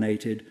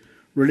incarnated,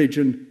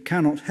 religion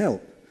cannot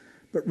help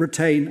but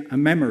retain a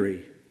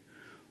memory,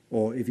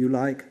 or, if you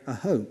like, a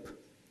hope,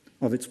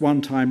 of its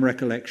one-time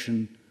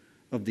recollection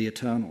of the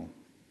eternal.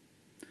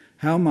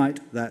 How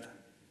might that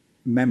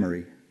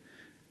memory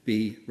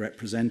be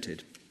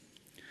represented?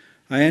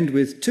 I end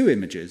with two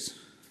images.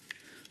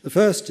 The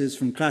first is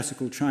from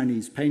classical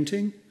Chinese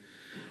painting,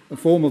 a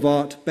form of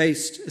art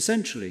based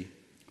essentially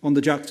on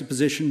the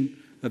juxtaposition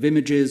of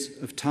images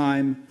of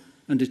time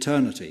and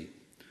eternity,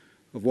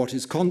 of what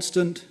is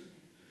constant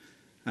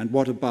and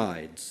what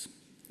abides.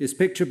 This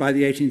picture by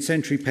the 18th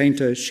century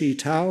painter Shi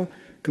Tao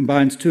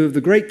combines two of the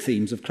great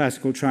themes of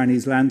classical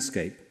Chinese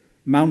landscape,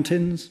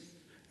 mountains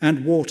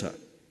and water.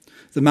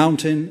 The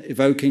mountain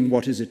evoking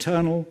what is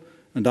eternal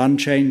and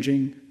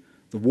unchanging,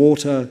 the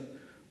water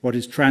what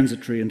is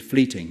transitory and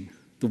fleeting,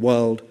 the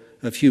world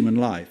of human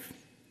life.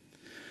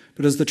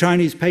 But as the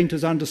Chinese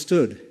painters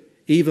understood,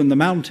 even the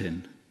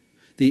mountain,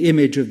 the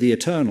image of the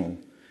eternal,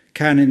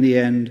 can in the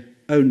end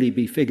only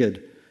be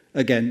figured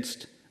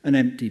against an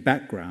empty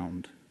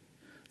background.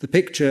 The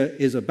picture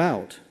is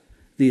about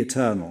the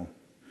eternal,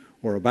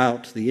 or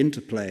about the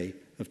interplay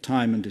of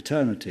time and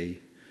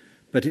eternity,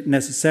 but it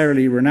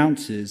necessarily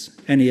renounces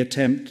any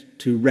attempt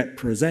to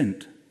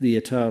represent the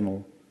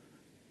eternal.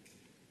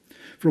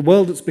 For a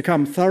world that's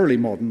become thoroughly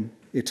modern,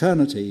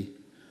 eternity,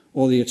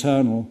 or the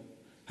eternal,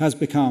 has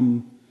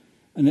become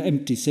an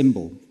empty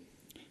symbol,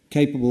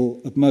 capable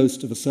of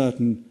most of a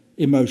certain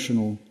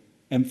emotional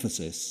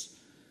emphasis.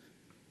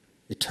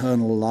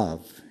 Eternal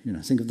love.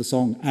 Think of the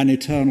song An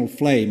Eternal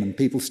Flame, and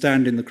people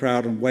stand in the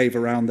crowd and wave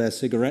around their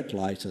cigarette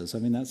lighters. I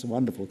mean, that's a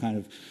wonderful kind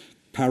of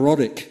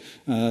parodic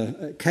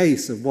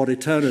case of what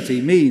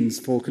eternity means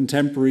for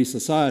contemporary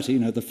society.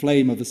 The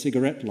flame of a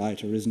cigarette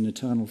lighter is an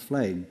eternal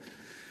flame.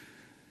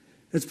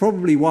 It's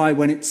probably why,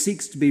 when it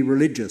seeks to be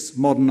religious,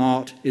 modern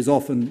art is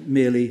often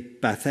merely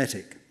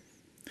pathetic.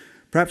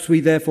 Perhaps we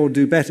therefore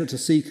do better to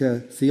seek a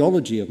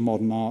theology of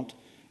modern art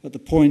at the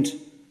point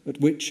at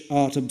which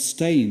art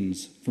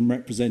abstains from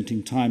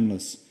representing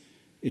timeless,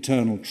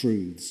 eternal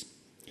truths,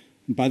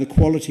 and by the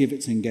quality of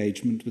its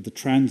engagement with the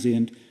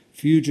transient,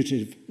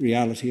 fugitive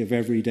reality of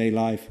everyday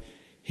life,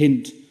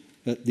 hint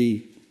at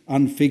the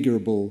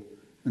unfigurable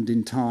and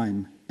in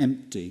time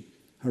empty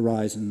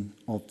horizon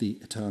of the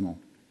eternal.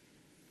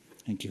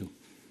 Thank you.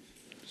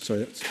 Sorry,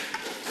 that's...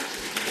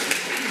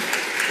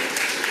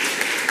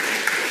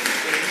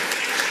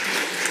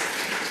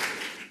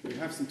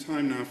 have some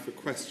time now for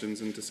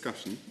questions and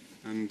discussion,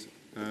 and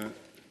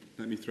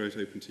let me throw it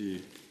open to you.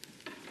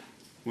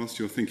 Whilst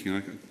you're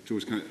thinking,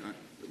 George,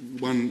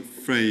 one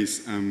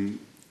phrase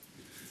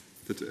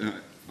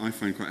that I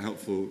find quite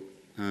helpful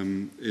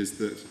is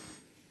that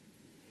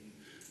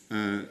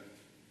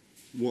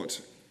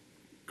what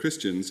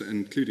Christians,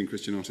 including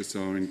Christian artists,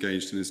 are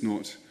engaged in is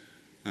not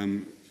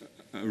a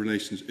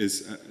relationship,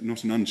 is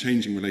not an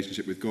unchanging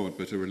relationship with God,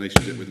 but a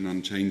relationship with an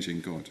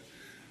unchanging God.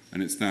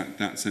 And it's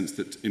that sense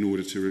that in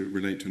order to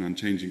relate to an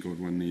unchanging God,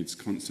 one needs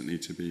constantly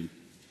to be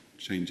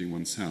changing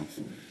oneself,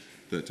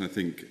 that I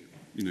think,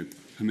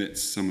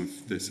 permits some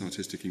of this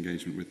artistic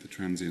engagement with the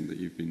transient that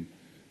you've been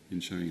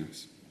showing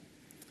us.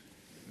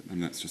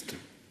 And that's just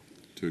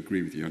to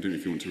agree with you. I don't know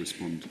if you want to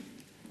respond.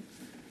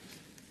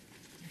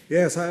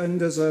 Yes,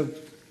 and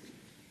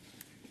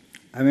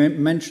I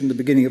mentioned the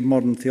beginning of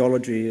modern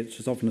theology, which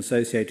is often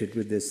associated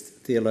with this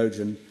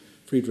theologian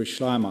Friedrich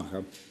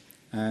Schleiermacher,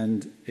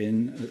 and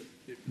in a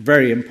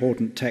very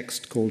important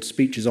text called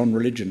Speeches on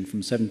Religion from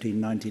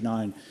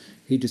 1799,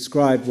 he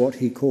described what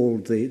he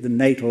called the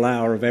natal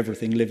hour of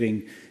everything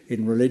living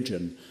in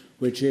religion,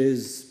 which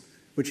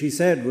he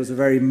said was a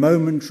very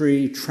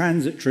momentary,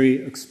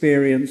 transitory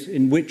experience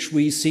in which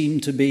we seem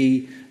to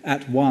be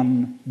at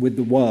one with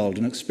the world,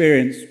 an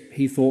experience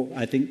he thought,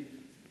 I think,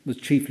 was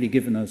chiefly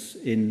given us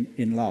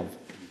in love,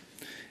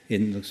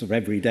 in the sort of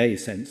everyday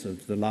sense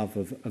of the love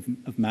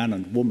of man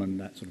and woman,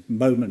 that sort of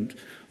moment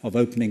of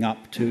opening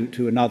up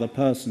to another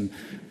person.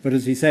 But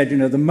as he said,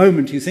 the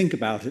moment you think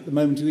about it, the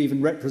moment you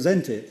even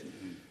represent it,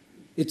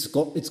 it's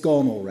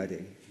gone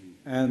already.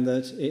 And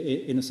that,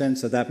 in a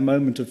sense, that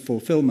moment of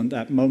fulfillment,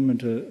 that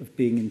moment of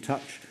being in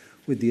touch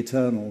with the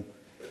eternal,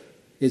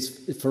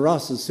 is for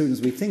us, as soon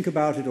as we think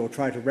about it or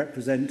try to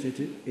represent it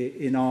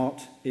in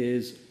art,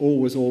 is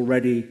always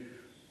already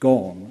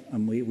gone,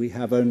 and we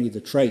have only the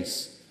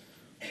trace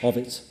of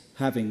its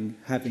having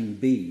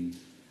been.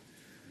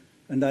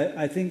 And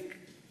I think,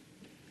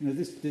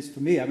 this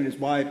for me, is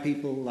why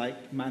people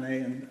like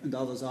Manet and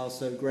others are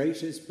so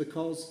great, is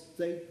because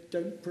they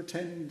don't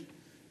pretend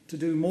to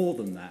do more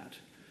than that.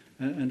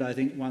 And I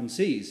think one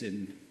sees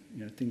in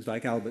things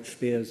like Albert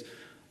Speer's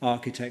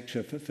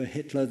architecture for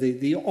Hitler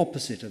the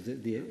opposite of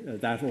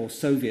that, or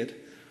Soviet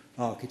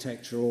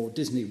architecture, or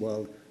Disney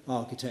World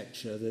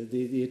architecture,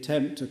 the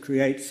attempt to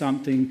create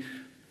something,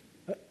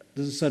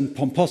 there's a certain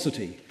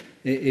pomposity,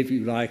 if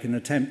you like, an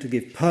attempt to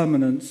give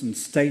permanence and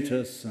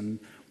status and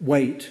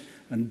weight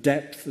and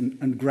depth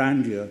and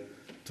grandeur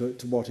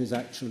to what is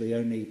actually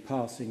only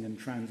passing and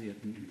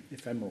transient and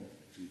ephemeral.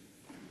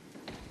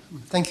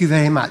 Thank you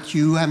very much.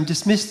 You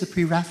dismissed the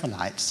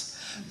Pre-Raphaelites,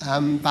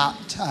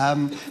 but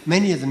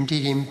many of them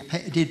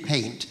did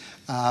paint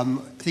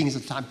things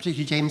at the time,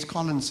 particularly James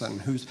Collinson,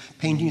 whose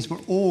paintings were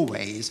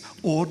always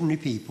ordinary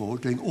people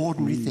doing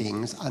ordinary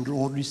things under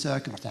ordinary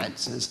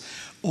circumstances,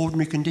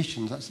 ordinary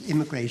conditions. That's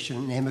immigration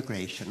and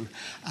emigration.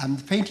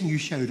 The painting you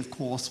showed, of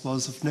course,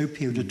 was of no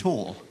period at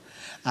all.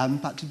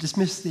 But to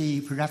dismiss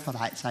the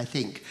Pre-Raphaelites, I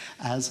think,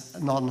 as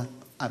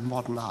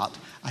non-modern art,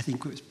 I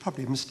think it was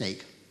probably a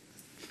mistake.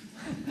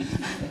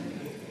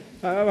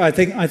 I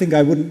think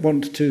I wouldn't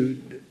want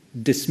to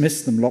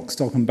dismiss them lock,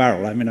 stock and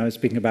barrel. I was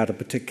speaking about a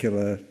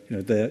particular,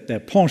 their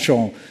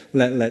penchant,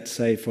 let's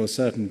say, for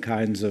certain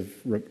kinds of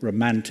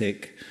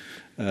romantic,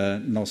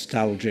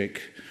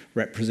 nostalgic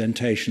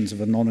representations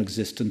of a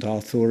non-existent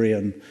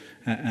Arthurian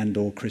and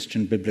or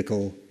Christian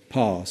biblical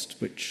past,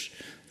 which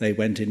they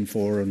went in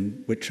for,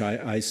 and which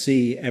I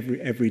see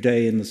every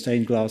day in the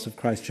stained glass of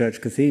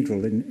Christchurch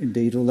Cathedral,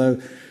 indeed, although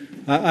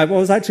I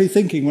was actually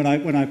thinking when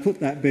I put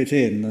that bit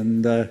in,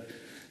 and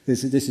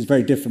this is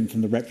very different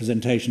from the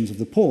representations of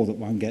the poor that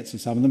one gets of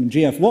some of them. And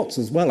G.F. Watts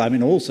as well,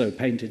 also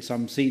painted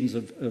some scenes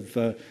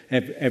of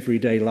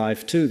everyday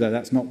life too, though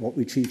that's not what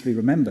we chiefly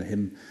remember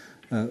him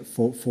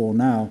for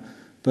now.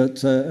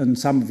 But, and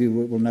some of you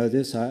will know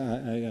this,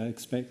 I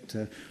expect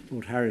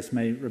Lord Harris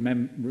may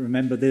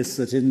remember this,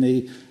 that in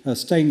the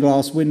stained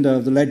glass window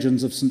of the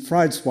Legends of St.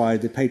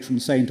 Friedewald, the patron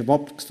saint of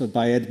Oxford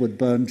by Edward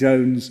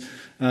Burne-Jones,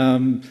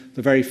 the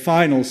very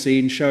final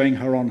scene showing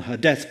her on her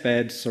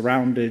deathbed,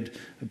 surrounded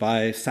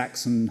by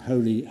Saxon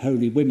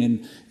holy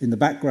women. In the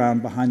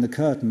background, behind the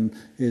curtain,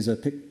 is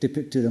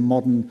depicted a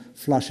modern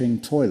flushing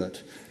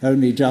toilet,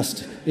 only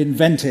just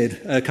invented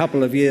a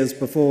couple of years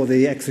before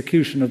the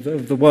execution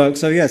of the work.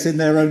 So yes, in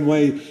their own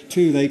way,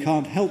 too, they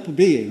can't help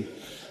being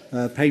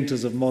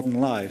painters of modern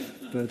life.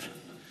 But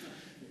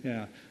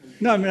yeah,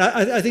 no,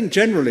 I think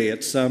generally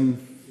it's.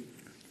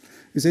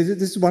 You see,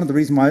 this is one of the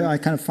reasons why I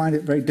kind of find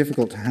it very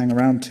difficult to hang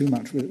around too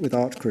much with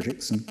art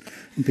critics and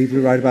people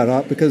who write about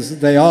art, because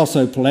they are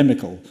so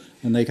polemical,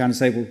 and they kind of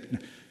say, well,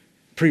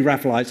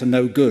 Pre-Raphaelites are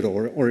no good,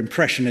 or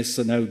Impressionists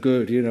are no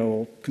good,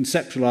 or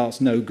conceptual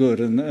art's no good,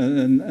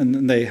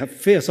 and they have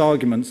fierce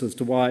arguments as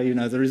to why,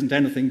 there isn't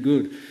anything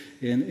good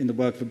in the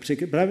work of a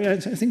particular. But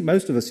I think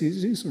most of us,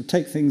 you sort of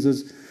take things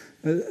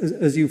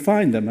as you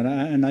find them,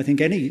 and I think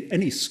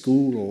any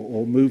school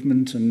or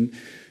movement, and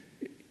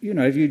you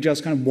know, if you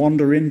just kind of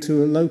wander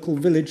into a local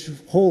village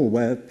hall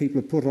where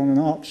people have put on an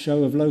art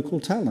show of local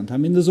talent. I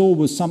mean, there's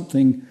always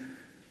something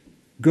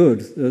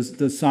good.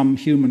 There's some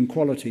human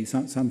quality,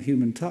 some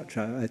human touch,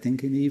 I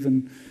think, in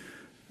even,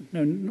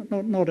 no,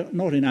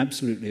 not in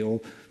absolutely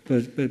all,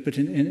 but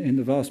in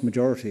the vast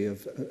majority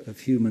of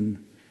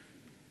human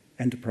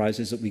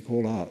enterprises that we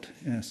call art,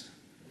 yes.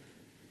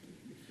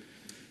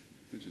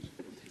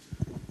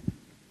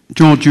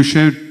 George, you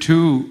showed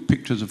two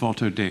pictures of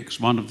Otto Dix,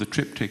 one of the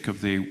triptych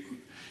of the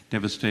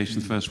devastation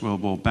of the First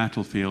World War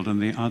battlefield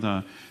and the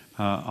other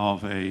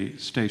of a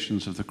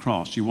Stations of the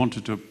Cross. You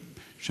wanted to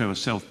show a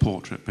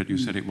self-portrait, but you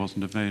said it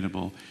wasn't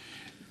available.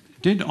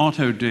 Did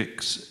Otto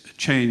Dix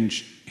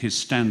change his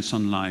stance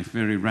on life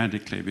very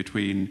radically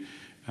between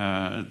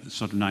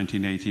sort of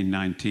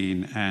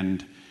 1918-19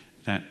 and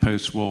that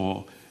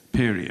post-war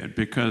period?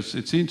 Because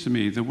it seems to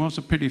me there was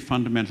a pretty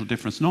fundamental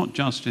difference, not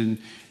just in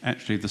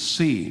actually the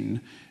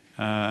scene,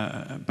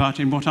 but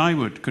in what I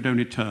could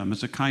only term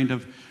as a kind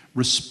of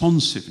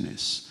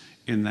responsiveness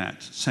in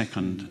that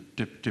second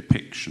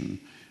depiction.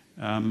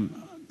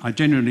 I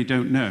genuinely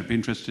don't know. I'd be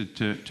interested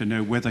to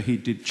know whether he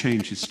did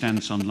change his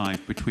stance on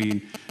life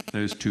between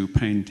those two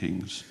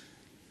paintings.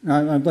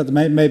 But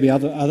there may be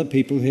other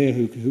people here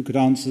who could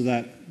answer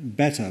that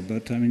better,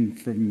 but I mean,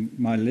 from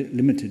my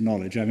limited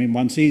knowledge, I mean,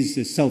 one sees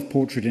this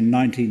self-portrait in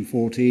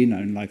 1914,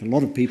 and like a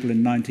lot of people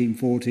in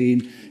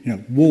 1914, you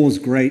know, war's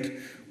great,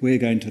 we're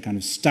going to kind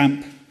of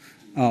stamp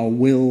our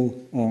will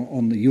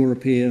on the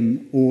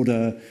European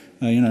order,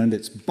 you know, and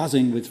it's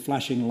buzzing with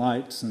flashing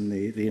lights, and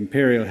the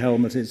imperial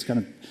helmet is kind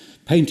of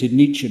painted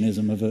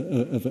Nietzscheanism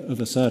of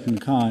a certain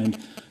kind.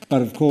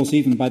 But of course,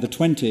 even by the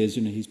 20s,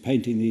 you know, he's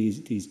painting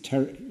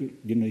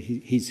you know,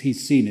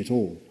 he's seen it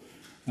all,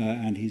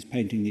 and he's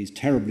painting these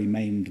terribly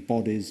maimed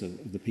bodies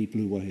of the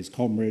people who were his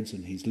comrades,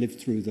 and he's lived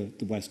through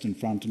the Western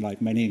Front, and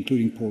like many,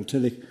 including Paul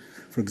Tillich,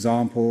 for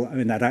example, I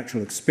mean, that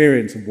actual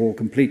experience of war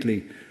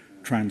completely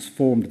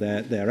transformed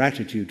their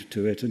attitude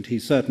to it, and he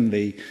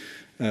certainly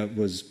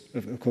was,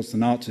 of course, the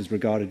Nazis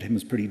regarded him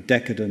as pretty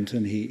decadent,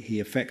 and he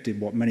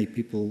effected what many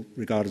people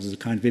regarded as a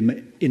kind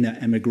of inner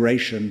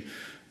emigration,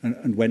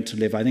 and went to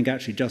live, I think,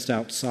 actually just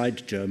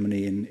outside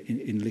Germany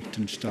in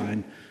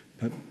Liechtenstein,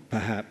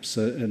 perhaps,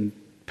 and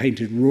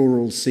painted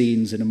rural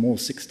scenes in a more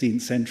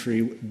 16th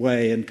century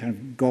way, and kind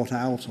of got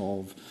out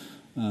of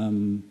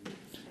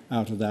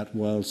that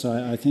world. So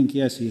I think,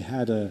 yes, he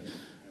had a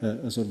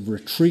sort of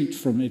retreat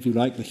from, if you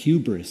like, the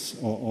hubris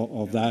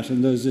of that,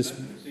 and there's this,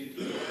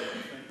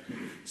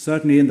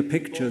 certainly in the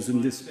pictures,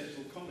 and this.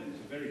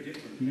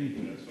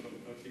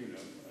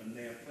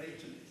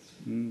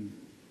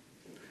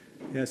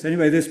 Yes,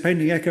 anyway, this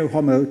painting, Ecce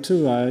Homo,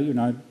 too,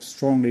 I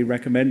strongly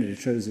recommend it. It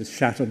shows this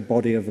shattered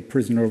body of a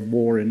prisoner of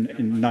war in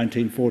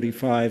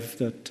 1945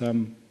 that,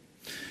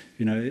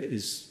 you know,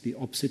 is the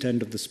opposite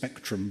end of the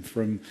spectrum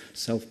from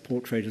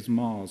self-portrait as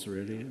Mars,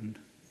 really.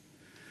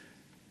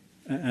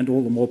 And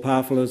all the more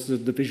powerful as the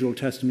visual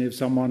testimony of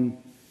someone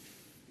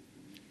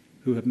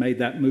who had made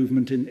that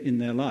movement in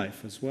their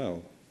life as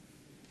well.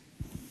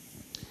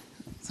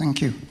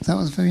 Thank you. That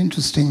was very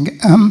interesting.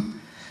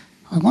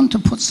 I want to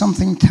put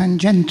something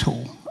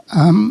tangential.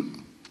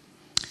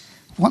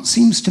 What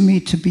seems to me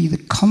to be the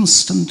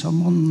constant of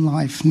modern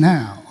life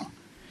now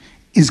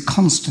is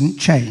constant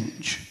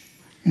change.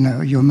 You know,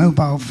 your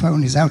mobile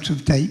phone is out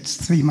of date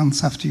 3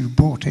 months after you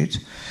bought it.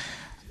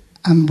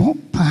 And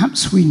what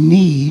perhaps we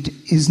need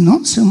is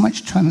not so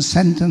much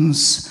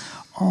transcendence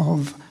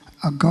of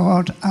a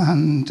God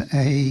and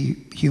a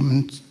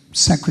human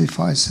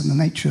sacrifice in the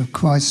nature of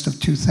Christ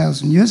of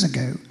 2,000 years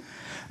ago,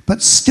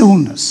 but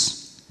stillness.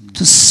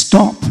 To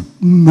stop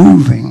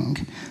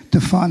moving,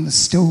 to find the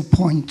still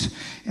point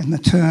in the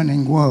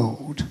turning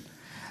world,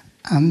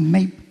 and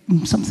make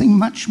something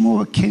much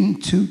more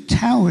akin to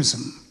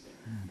Taoism.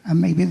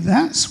 And maybe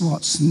that's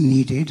what's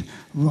needed,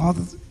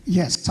 rather,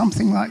 yes,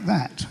 something like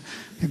that.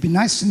 It'd be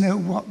nice to know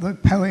what the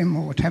poem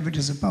or whatever it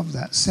is above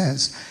that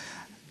says,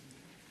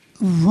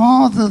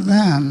 rather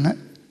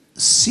than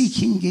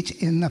seeking it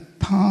in the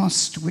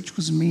past, which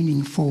was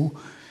meaningful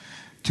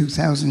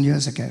 2,000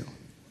 years ago.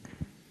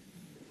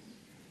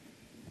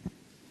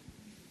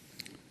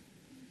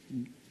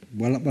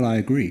 Well, I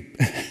agree.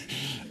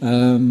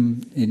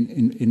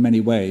 In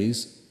many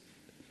ways,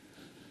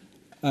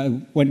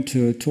 I went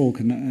to a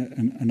talk a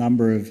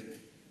number of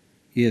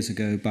years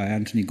ago by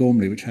Anthony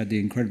Gormley, which had the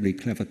incredibly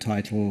clever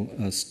title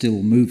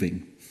 "Still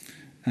Moving,"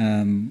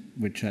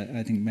 which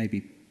I think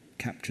maybe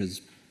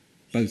captures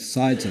both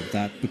sides of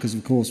that, because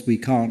of course we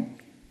can't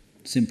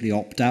simply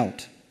opt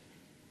out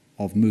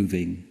of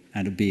moving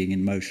and of being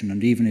in motion,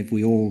 and even if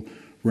we all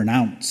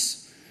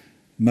renounce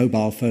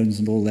mobile phones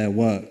and all their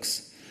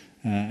works,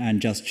 and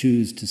just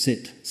choose to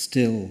sit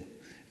still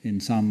in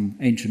some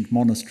ancient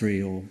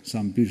monastery or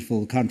some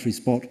beautiful country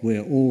spot,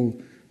 we're all,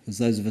 as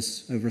those of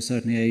us over a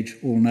certain age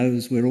all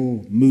knows, we're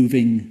all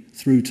moving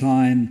through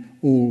time,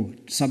 all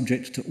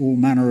subject to all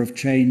manner of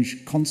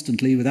change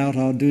constantly without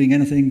our doing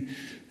anything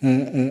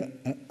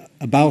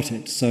about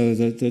it. So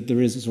that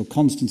there is a sort of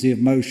constancy of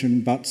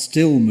motion, but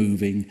still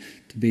moving,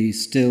 to be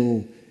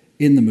still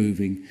in the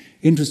moving.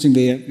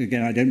 Interestingly,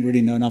 again, I don't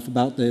really know enough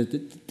about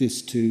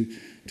this to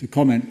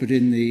comment, but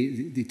in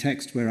the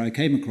text where I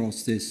came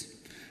across this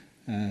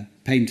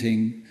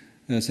painting,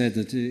 said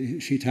that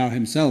Shi Tao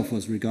himself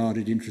was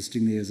regarded,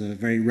 interestingly, as a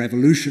very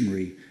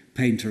revolutionary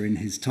painter in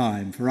his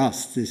time. For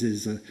us, this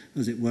is,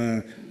 as it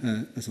were,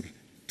 a sort of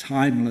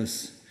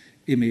timeless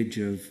image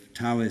of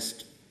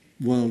Taoist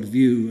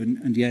worldview,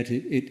 and yet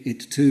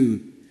it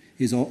too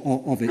is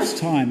of its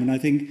time. And I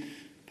think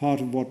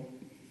part of what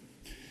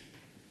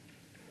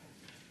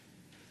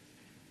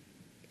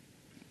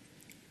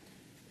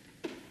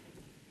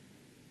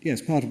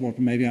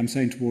maybe I'm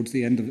saying towards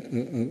the end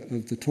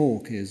of the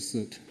talk is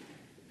that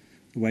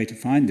the way to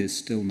find this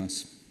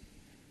stillness,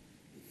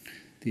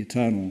 the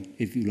eternal,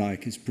 if you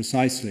like, is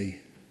precisely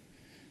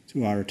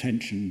through our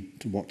attention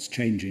to what's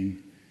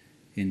changing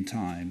in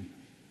time.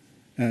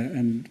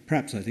 And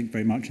perhaps I think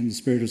very much in the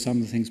spirit of some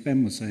of the things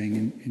Ben was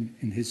saying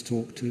in his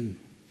talk too.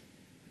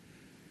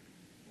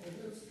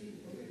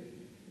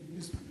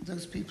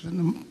 Those people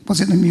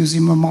was it the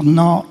Museum of Modern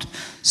Art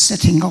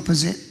sitting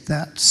opposite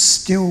that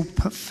still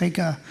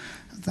figure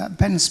that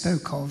Ben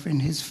spoke of in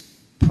his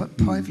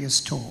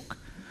previous talk?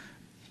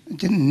 It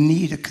didn't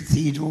need a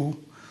cathedral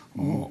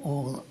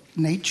or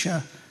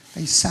nature.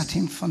 They sat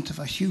in front of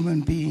a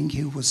human being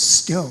who was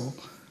still,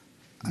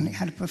 and it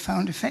had a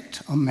profound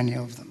effect on many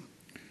of them.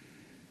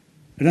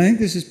 And I think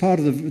this is part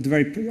of the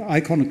very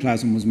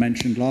iconoclasm was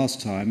mentioned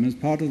last time as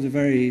part of the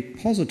very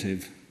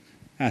positive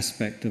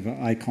aspect of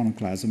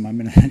iconoclasm. I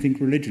mean, I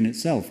think religion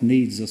itself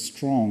needs a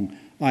strong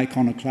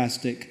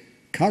iconoclastic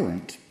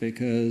current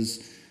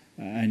because,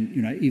 and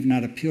you know, even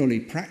at a purely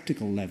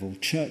practical level,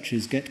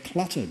 churches get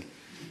cluttered.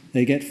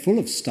 They get full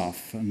of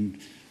stuff, and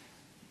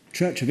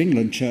Church of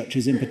England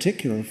churches in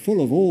particular are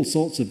full of all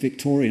sorts of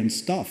Victorian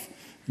stuff.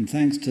 And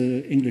thanks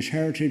to English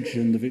heritage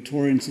and the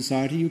Victorian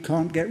Society, you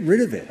can't get rid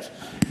of it.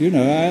 You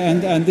know,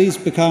 and these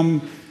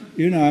become,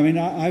 you know, I mean,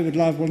 I would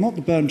love, well, not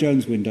the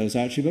Burne-Jones windows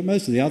actually, but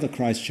most of the other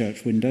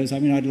Christchurch windows. I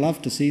mean, I'd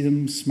love to see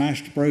them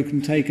smashed,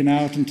 broken, taken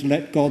out, and to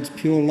let God's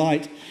pure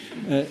light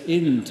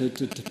in to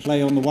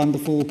play on the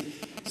wonderful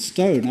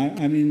stone.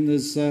 I mean,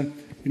 there's, you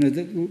know,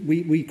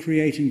 we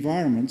create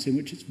environments in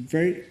which it's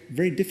very,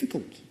 very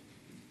difficult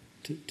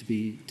to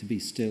be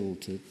still,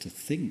 to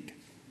think,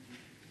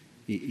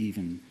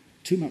 even.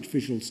 Too much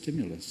visual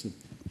stimulus,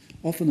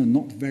 often a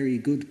not very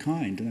good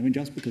kind. And I mean,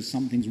 just because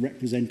something's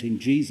representing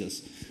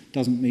Jesus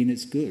doesn't mean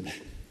it's good.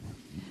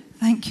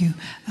 Thank you.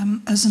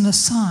 As an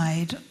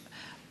aside,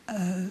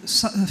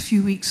 a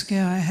few weeks ago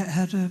I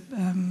had a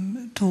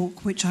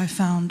talk which I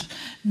found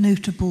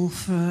notable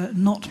for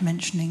not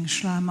mentioning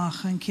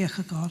Schleiermacher and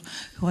Kierkegaard,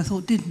 who I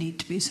thought did need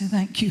to be, so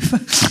thank you for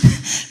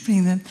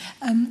bringing them.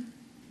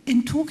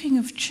 In talking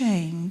of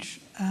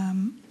change,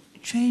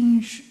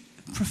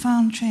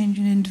 profound change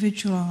in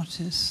individual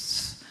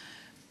artists.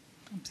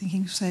 I'm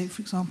thinking, say,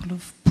 for example,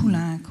 of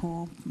Poulenc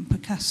or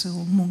Picasso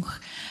or Munch,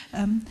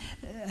 and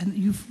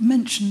you've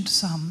mentioned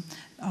some.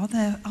 Are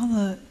there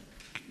other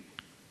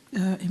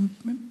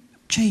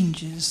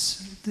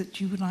changes that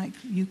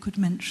you could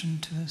mention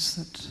to us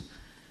that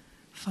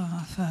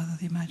further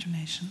the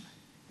imagination?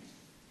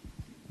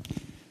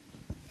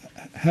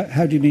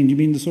 How do you mean? Do you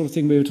mean the sort of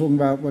thing we were talking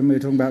about when we were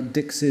talking about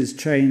Dix's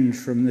change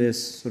from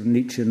this sort of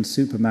Nietzschean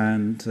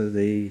Superman to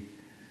the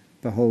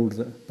behold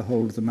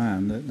the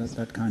man,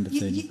 that kind of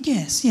thing?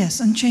 Yes,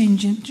 and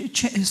change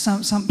in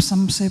some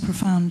so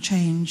profound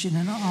change in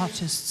an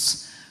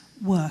artist's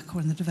work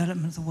or in the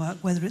development of the work,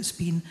 whether it's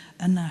been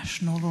a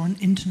national or an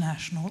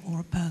international or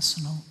a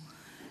personal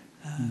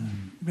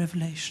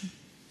revelation.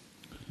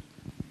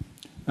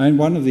 And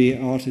one of the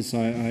artists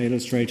I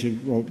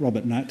illustrated,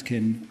 Robert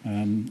Natkin,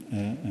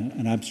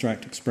 an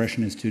abstract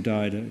expressionist who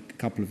died a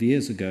couple of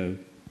years ago,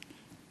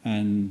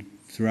 and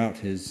throughout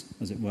his,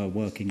 as it were,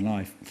 working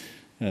life,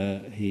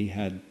 he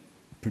had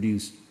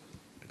produced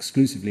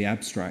exclusively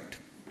abstract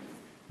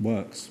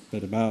works,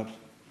 but about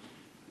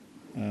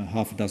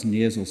half a dozen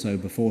years or so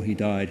before he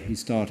died, he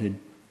started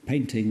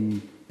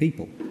painting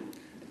people,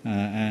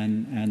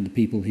 and the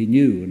people he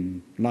knew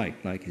and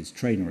liked, like his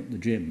trainer at the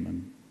gym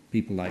and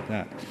people like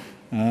that.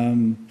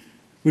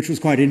 Which was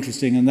quite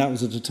interesting, and that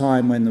was at a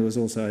time when there was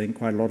also, I think,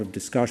 quite a lot of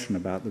discussion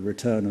about the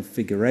return of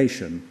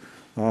figuration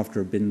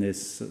after had been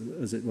this,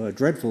 as it were,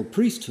 dreadful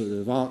priesthood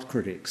of art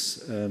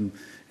critics,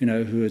 you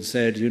know, who had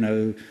said, you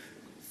know,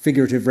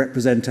 figurative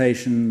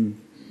representation,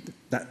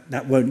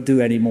 that won't do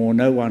anymore.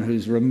 No one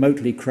who's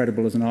remotely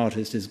credible as an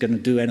artist is going to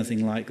do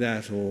anything like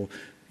that, or,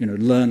 you know,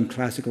 learn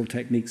classical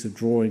techniques of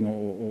drawing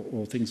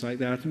or things like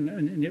that.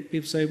 And yet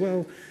people say,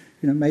 well,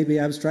 you know, maybe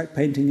abstract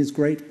painting is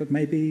great, but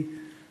maybe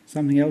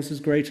something else is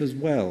great as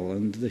well,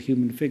 and the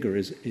human figure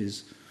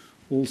is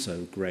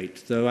also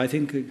great. Though I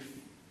think,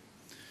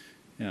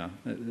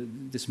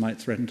 this might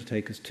threaten to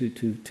take us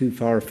too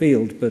far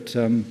afield, but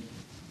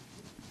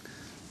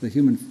the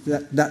human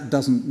that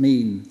doesn't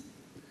mean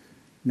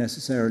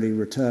necessarily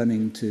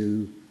returning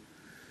to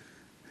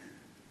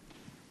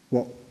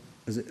what,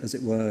 as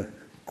it were,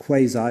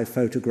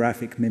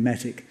 quasi-photographic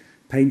mimetic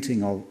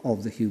painting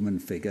of the human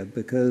figure,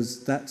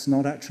 because that's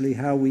not actually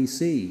how we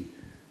see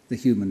the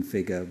human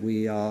figure.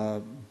 We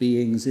are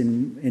beings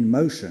in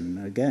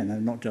motion, again,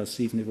 and not just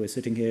even if we're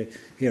sitting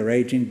here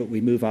aging, but we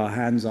move our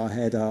hands, our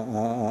head,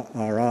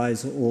 our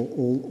eyes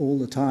all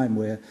the time.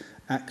 We're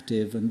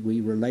active and we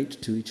relate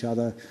to each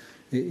other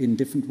in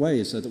different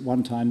ways, so that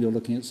one time you're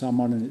looking at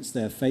someone and it's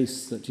their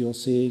face that you're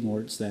seeing, or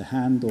it's their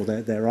hand, or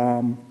their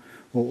arm,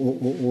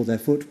 or their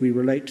foot. We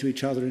relate to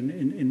each other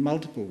in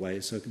multiple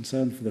ways. So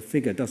concern for the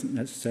figure doesn't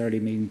necessarily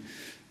mean,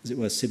 as it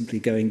were, simply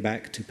going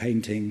back to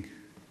painting,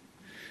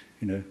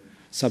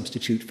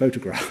 substitute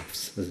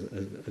photographs,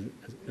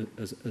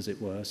 as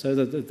it were. So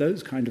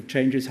those kind of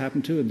changes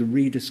happen too, and the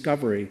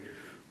rediscovery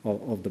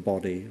of the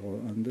body,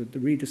 and the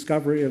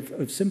rediscovery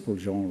of simple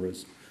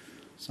genres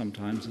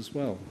sometimes as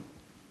well.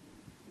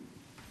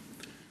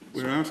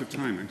 We're out of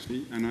time,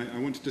 actually, and I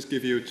want to just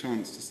give you a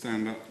chance to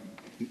stand up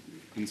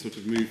and sort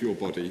of move your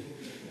body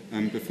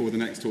before the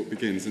next talk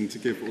begins, and to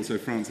give also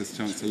Frances a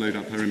chance to load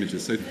up her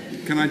images. So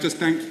can I just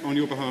thank, on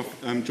your behalf,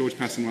 George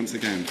Pattison once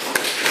again.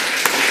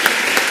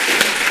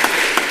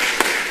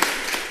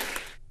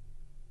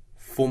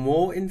 For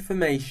more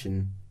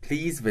information,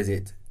 please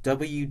visit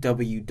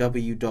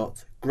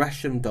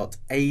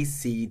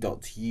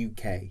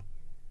www.gresham.ac.uk.